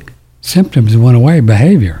autistic symptoms went away,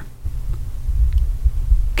 behavior.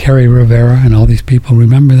 Kerry Rivera and all these people,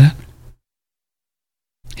 remember that?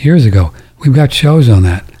 Years ago. We've got shows on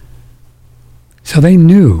that. So they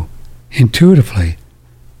knew intuitively,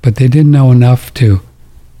 but they didn't know enough to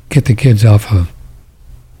get the kids get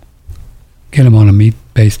them on a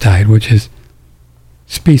meat-based diet, which is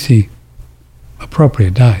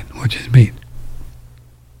species-appropriate diet, which is meat.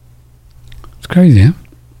 It's crazy, huh?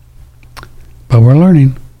 But we're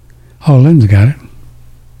learning. Oh, Lynn's got it.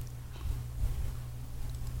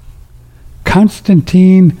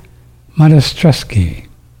 Konstantin Modestreski.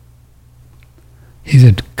 He's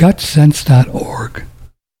at gutsense.org.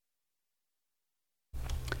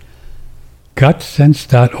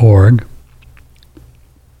 Gutsense.org.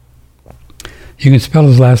 You can spell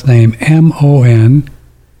his last name Monastyrski.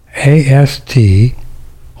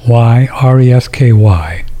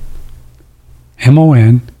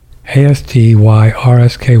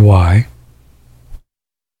 Monastyrski.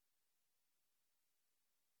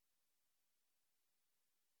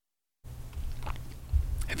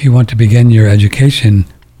 If you want to begin your education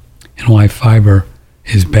in why fiber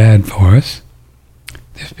is bad for us,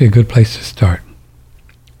 this would be a good place to start.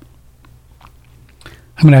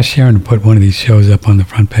 I'm going to ask Sharon to put one of these shows up on the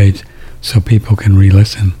front page so people can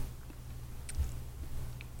re-listen.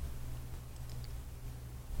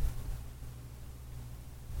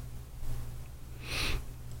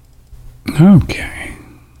 Okay.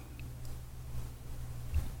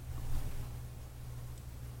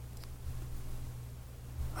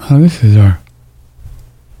 Oh, this is our...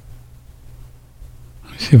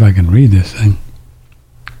 Let me see if I can read this thing.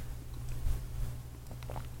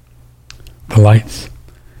 The lights.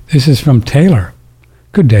 This is from Taylor.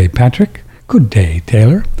 Good day, Patrick. Good day,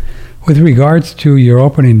 Taylor. With regards to your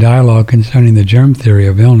opening dialogue concerning the germ theory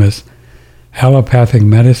of illness, allopathic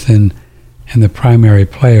medicine and the primary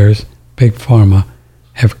players, Big Pharma,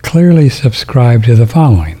 have clearly subscribed to the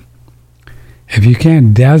following. If you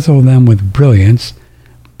can't dazzle them with brilliance,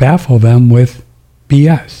 baffle them with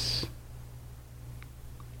BS.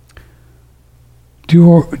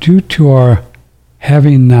 Due to our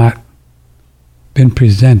having not been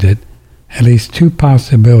presented at least two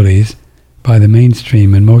possibilities by the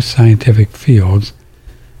mainstream in most scientific fields,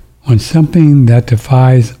 when something that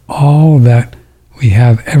defies all that we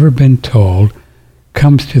have ever been told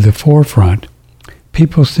comes to the forefront,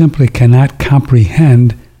 people simply cannot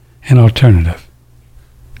comprehend an alternative.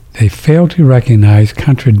 they fail to recognize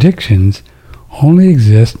contradictions only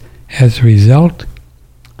exist as a result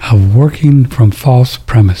of working from false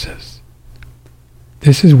premises.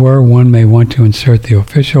 This is where one may want to insert the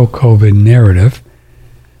official COVID narrative.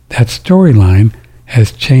 That storyline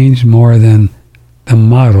has changed more than the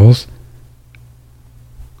models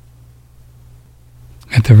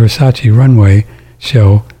at the Versace runway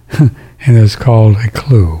show, and it's called a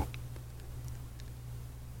clue.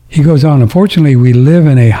 He goes on, unfortunately, we live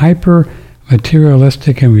in a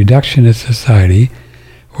hyper-materialistic and reductionist society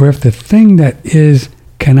where if the thing that is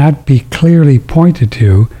cannot be clearly pointed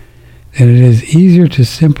to, then it is easier to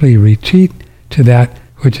simply retreat to that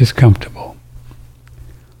which is comfortable.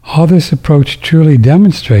 All this approach truly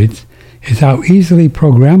demonstrates is how easily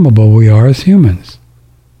programmable we are as humans.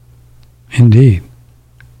 Indeed.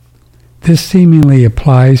 This seemingly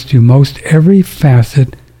applies to most every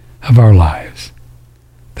facet of our lives.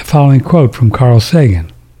 The following quote from Carl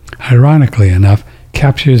Sagan, ironically enough,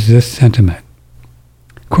 captures this sentiment.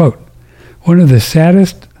 Quote, one of the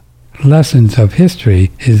saddest lessons of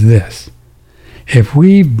history is this. If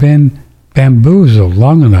we've been bamboozled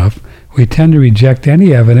long enough, we tend to reject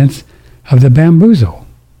any evidence of the bamboozle.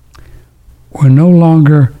 We're no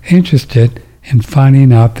longer interested in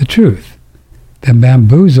finding out the truth. The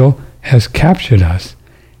bamboozle has captured us.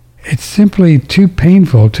 It's simply too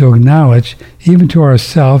painful to acknowledge, even to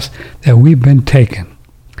ourselves, that we've been taken.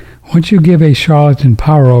 Once you give a charlatan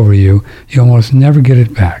power over you, you almost never get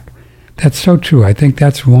it back. That's so true. I think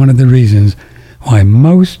that's one of the reasons why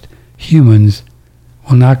most humans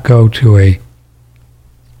will not go to a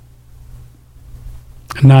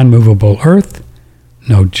non-movable earth,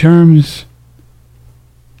 no germs,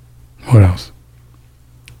 what else?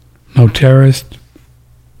 No terrorists.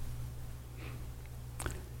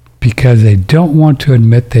 Because they don't want to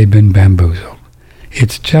admit they've been bamboozled.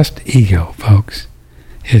 It's just ego, folks.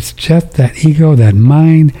 It's just that ego, that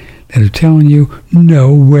mind that are telling you,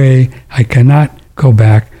 no way, I cannot go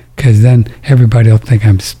back, because then everybody will think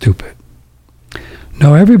I'm stupid.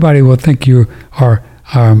 No, everybody will think you are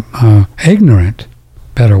ignorant,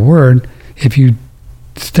 better word, if you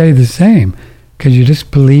stay the same, because you're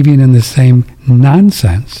just believing in the same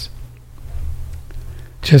nonsense.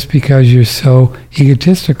 Just because you're so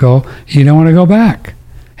egotistical, you don't want to go back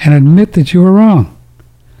and admit that you were wrong.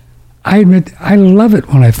 I admit, I love it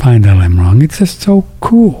when I find out I'm wrong. It's just so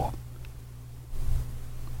cool.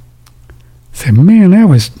 Say, man, that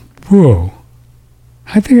was, whoa.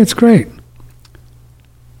 I think it's great.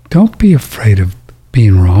 Don't be afraid of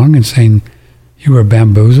being wrong and saying you were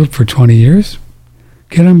bamboozled for 20 years.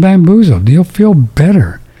 Get unbamboozled. You'll feel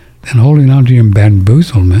better than holding on to your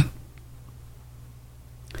bamboozlement.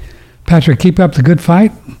 Patrick, keep up the good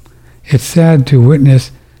fight. It's sad to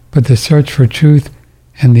witness, but the search for truth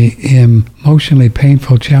and the emotionally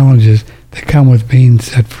painful challenges that come with being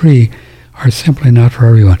set free are simply not for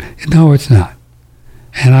everyone. No, it's not.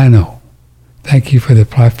 And I know. Thank you for the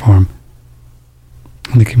platform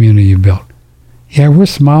and the community you built. Yeah, we're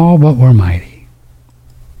small, but we're mighty.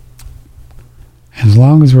 As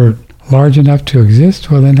long as we're large enough to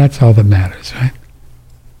exist, well, then that's all that matters, right?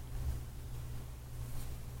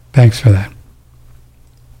 Thanks for that.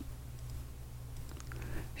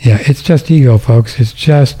 Yeah, it's just ego, folks. It's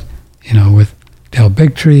just, with Del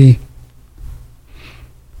Bigtree,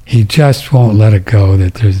 he just won't let it go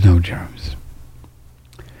that there's no germs.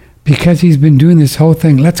 Because he's been doing this whole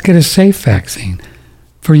thing, let's get a safe vaccine,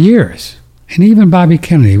 for years. And even Bobby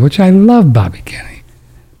Kennedy, which I love Bobby Kennedy.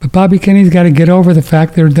 But Bobby Kennedy's got to get over the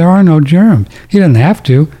fact that there are no germs. He doesn't have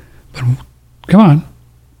to, but come on.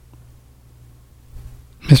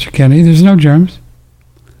 Mr. Kennedy, there's no germs.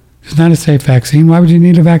 It's not a safe vaccine. Why would you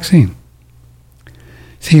need a vaccine?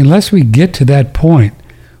 See, unless we get to that point,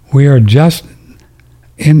 we are just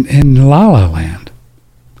in la-la land.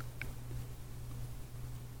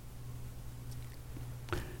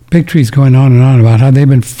 Bigtree's going on and on about how they've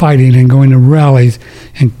been fighting and going to rallies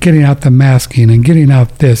and getting out the masking and getting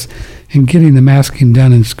out this and getting the masking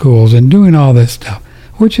done in schools and doing all this stuff,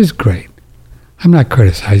 which is great. I'm not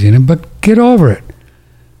criticizing him, but get over it.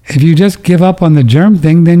 If you just give up on the germ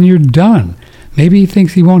thing, then you're done. Maybe he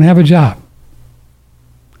thinks he won't have a job.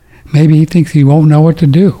 Maybe he thinks he won't know what to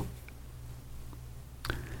do.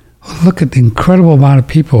 Look at the incredible amount of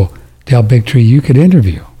people, Del Bigtree, you could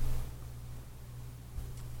interview.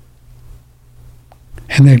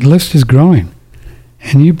 And the list is growing.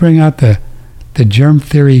 And you bring out the germ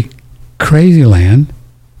theory crazy land,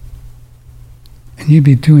 and you'd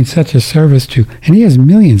be doing such a service to, and he has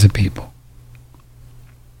millions of people.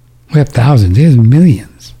 We have thousands. He has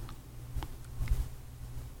millions.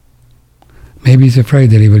 Maybe he's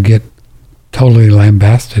afraid that he would get totally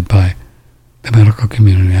lambasted by the medical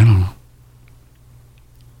community. I don't know.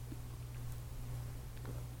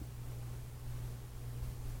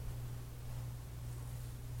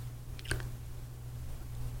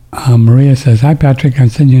 Maria says, "Hi, Patrick. I'll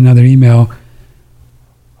send you another email.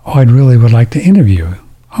 Oh, I'd really would like to interview you."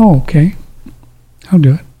 Oh, okay. I'll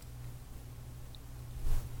do it.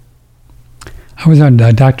 I was on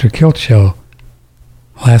Dr. Kilt show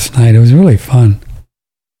last night. It was really fun.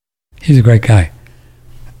 He's a great guy.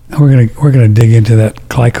 We're gonna dig into that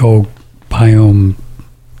glycobiome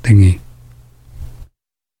thingy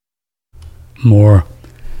more.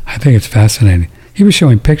 I think it's fascinating. He was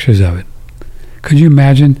showing pictures of it. Could you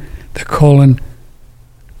imagine the colon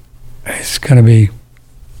is going to be,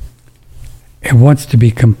 it wants to be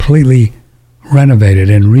completely renovated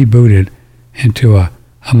and rebooted into a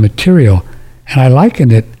material. And I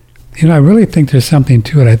likened it, I really think there's something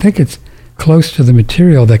to it. I think it's close to the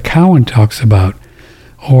material that Cowan talks about,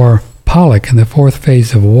 or Pollock in the fourth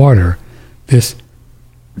phase of water, this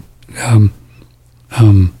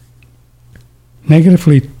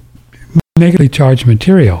negatively charged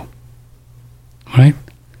material, right,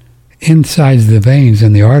 inside the veins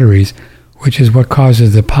and the arteries, which is what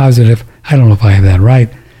causes the positive, I don't know if I have that right,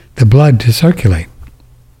 the blood to circulate.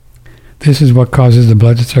 This is what causes the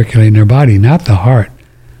blood to circulate in our body, not the heart.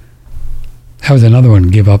 That was another one,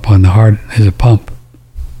 give up on the heart as a pump.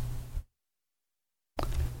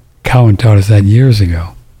 Cowan taught us that years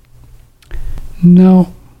ago.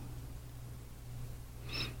 No.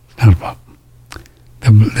 Not a pump.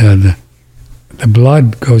 The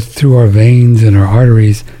blood goes through our veins and our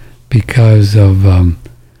arteries because of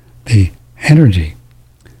the energy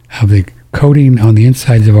of the coating on the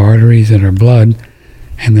insides of our arteries and our blood,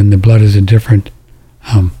 and then the blood is a different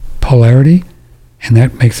polarity, and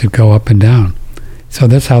that makes it go up and down. So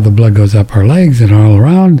that's how the blood goes up our legs and all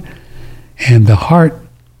around. And the heart,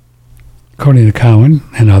 according to Cowan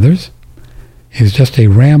and others, is just a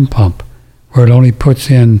ram pump where it only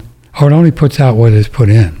puts in, or it only puts out what is put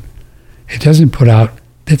in. It doesn't put out,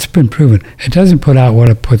 it's been proven, it doesn't put out what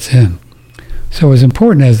it puts in. So as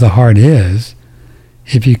important as the heart is,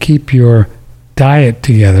 if you keep your diet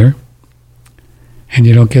together and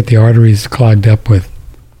you don't get the arteries clogged up with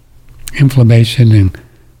inflammation, and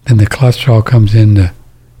then the cholesterol comes in to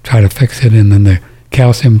try to fix it, and then the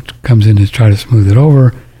calcium comes in to try to smooth it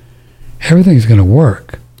over, everything's going to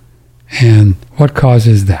work. And what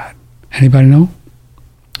causes that? Anybody know?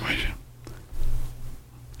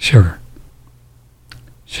 Sugar.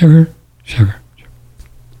 Sugar.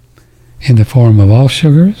 In the form of all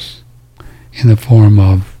sugars, in the form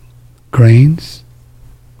of grains,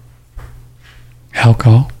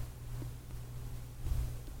 alcohol.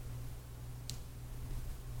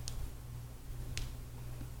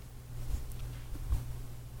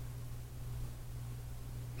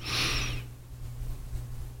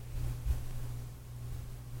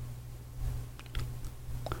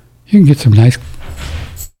 You can get some nice,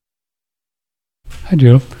 I do,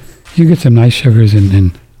 you can get some nice sugars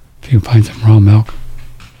in if you find some raw milk.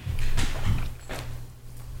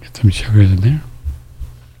 Get some sugars in there.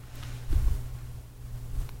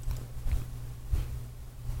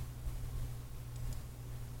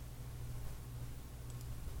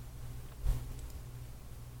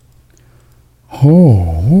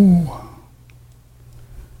 Oh,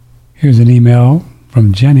 here's an email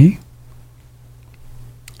from Jenny.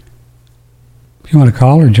 If you want to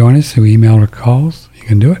call or join us through email or calls, you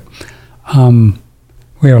can do it.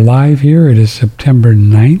 We are live here. It is September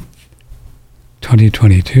 9th,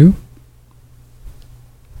 2022.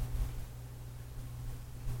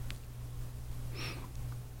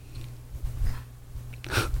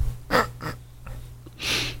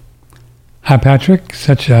 Hi, Patrick.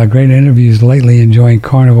 Such great interviews lately. Enjoying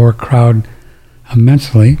Carnivore Crowd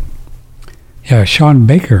immensely. Yeah, Sean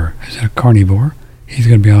Baker is a carnivore. He's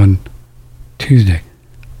going to be on Tuesday.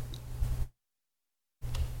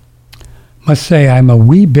 Must say I'm a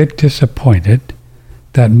wee bit disappointed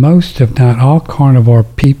that most, if not all, carnivore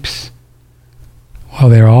peeps, while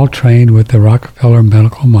they're all trained with the Rockefeller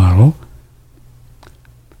medical model,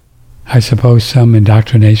 I suppose some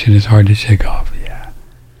indoctrination is hard to shake off. Yeah.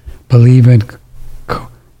 Believe in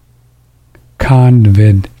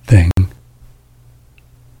convid thing.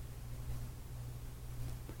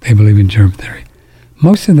 They believe in germ theory.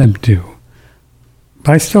 Most of them do.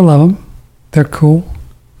 But I still love them. They're cool.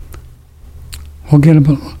 We'll get them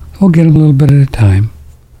a little bit at a time.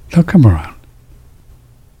 They'll come around.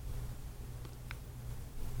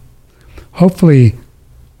 Hopefully,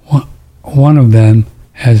 one of them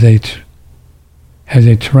has a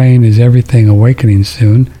train is everything awakening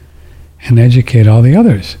soon, and educate all the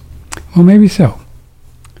others. Well, maybe so.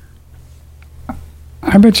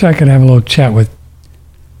 I bet you I could have a little chat with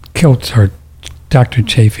Kiltz or Dr.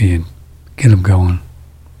 Chafee and get them going.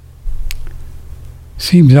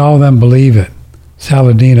 Seems all of them believe it.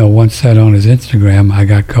 Saladino once said on his Instagram, I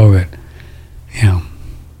got COVID. You know.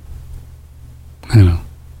 I don't know.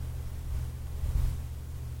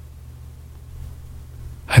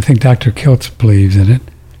 I think Dr. Kiltz believes in it.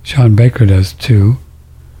 Sean Baker does too.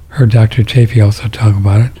 Heard Dr. Chafee also talk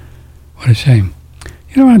about it. What a shame.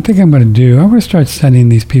 You know what I think I'm going to do? I'm going to start sending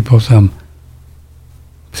these people some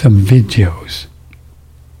videos.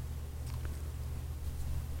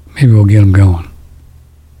 Maybe we'll get them going.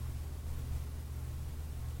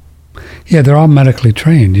 Yeah, they're all medically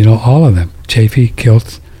trained, you know, all of them. Chafee,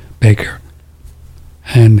 Kiltz, Baker.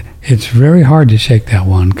 And it's very hard to shake that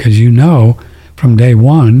one because you know from day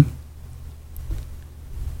one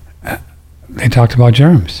they talked about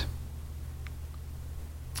germs.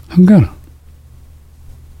 I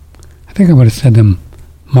think I'm going to send them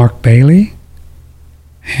Mark Bailey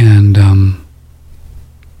and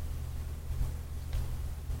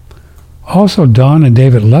also Don and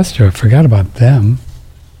David Lester. I forgot about them.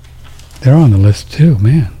 They're on the list too,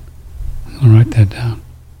 man. I'm going to write that down.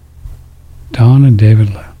 Don and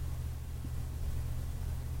David Lester.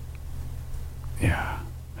 Yeah,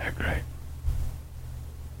 they're great.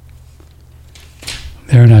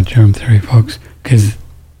 They're not germ theory folks because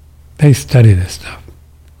they study this stuff.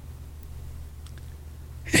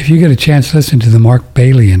 If you get a chance to listen to the Mark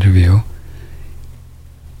Bailey interview,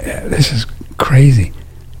 this is crazy.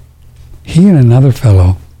 He and another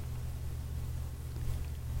fellow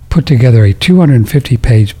put together a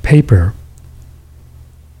 250-page paper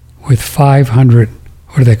with 500,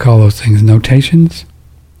 what do they call those things, notations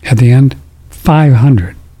at the end?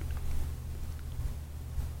 500.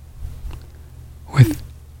 With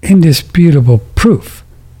indisputable proof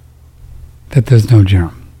that there's no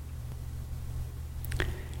germ.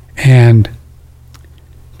 And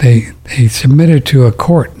they submitted to a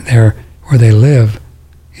court there where they live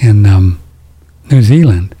in New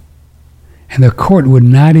Zealand, and the court would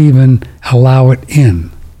not even allow it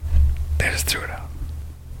in. They just threw it out.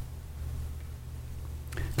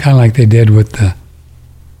 Kind of like they did with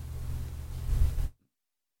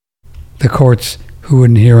the courts who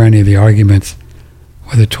wouldn't hear any of the arguments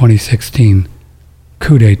with the 2016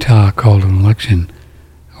 coup d'etat called an election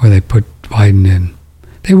where they put Biden in.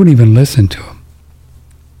 They wouldn't even listen to him.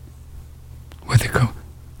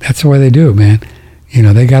 That's the way they do it, man. You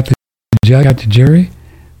know, they got the judge, got the jury,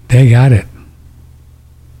 they got it.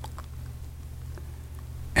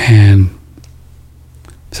 And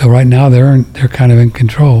so right now they're kind of in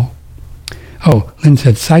control. Oh, Lynn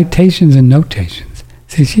said citations and notations.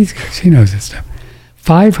 See, she knows this stuff.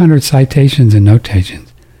 500 citations and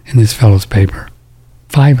notations in this fellow's paper.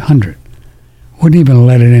 500. Wouldn't even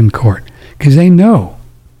let it in court because they know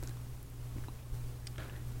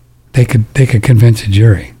they could convince a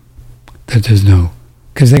jury that there's no,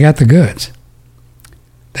 because they got the goods.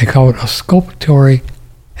 They call it exculpatory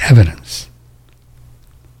evidence.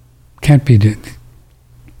 Can't be done.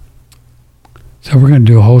 So we're going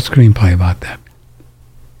to do a whole screenplay about that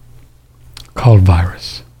called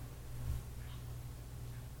Virus.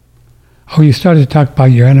 Oh, you started to talk about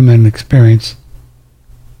your Edelman experience.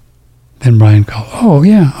 Then Brian called. Oh,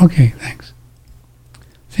 yeah, okay, thanks.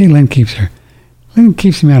 See, Lynn keeps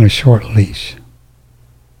me on a short leash.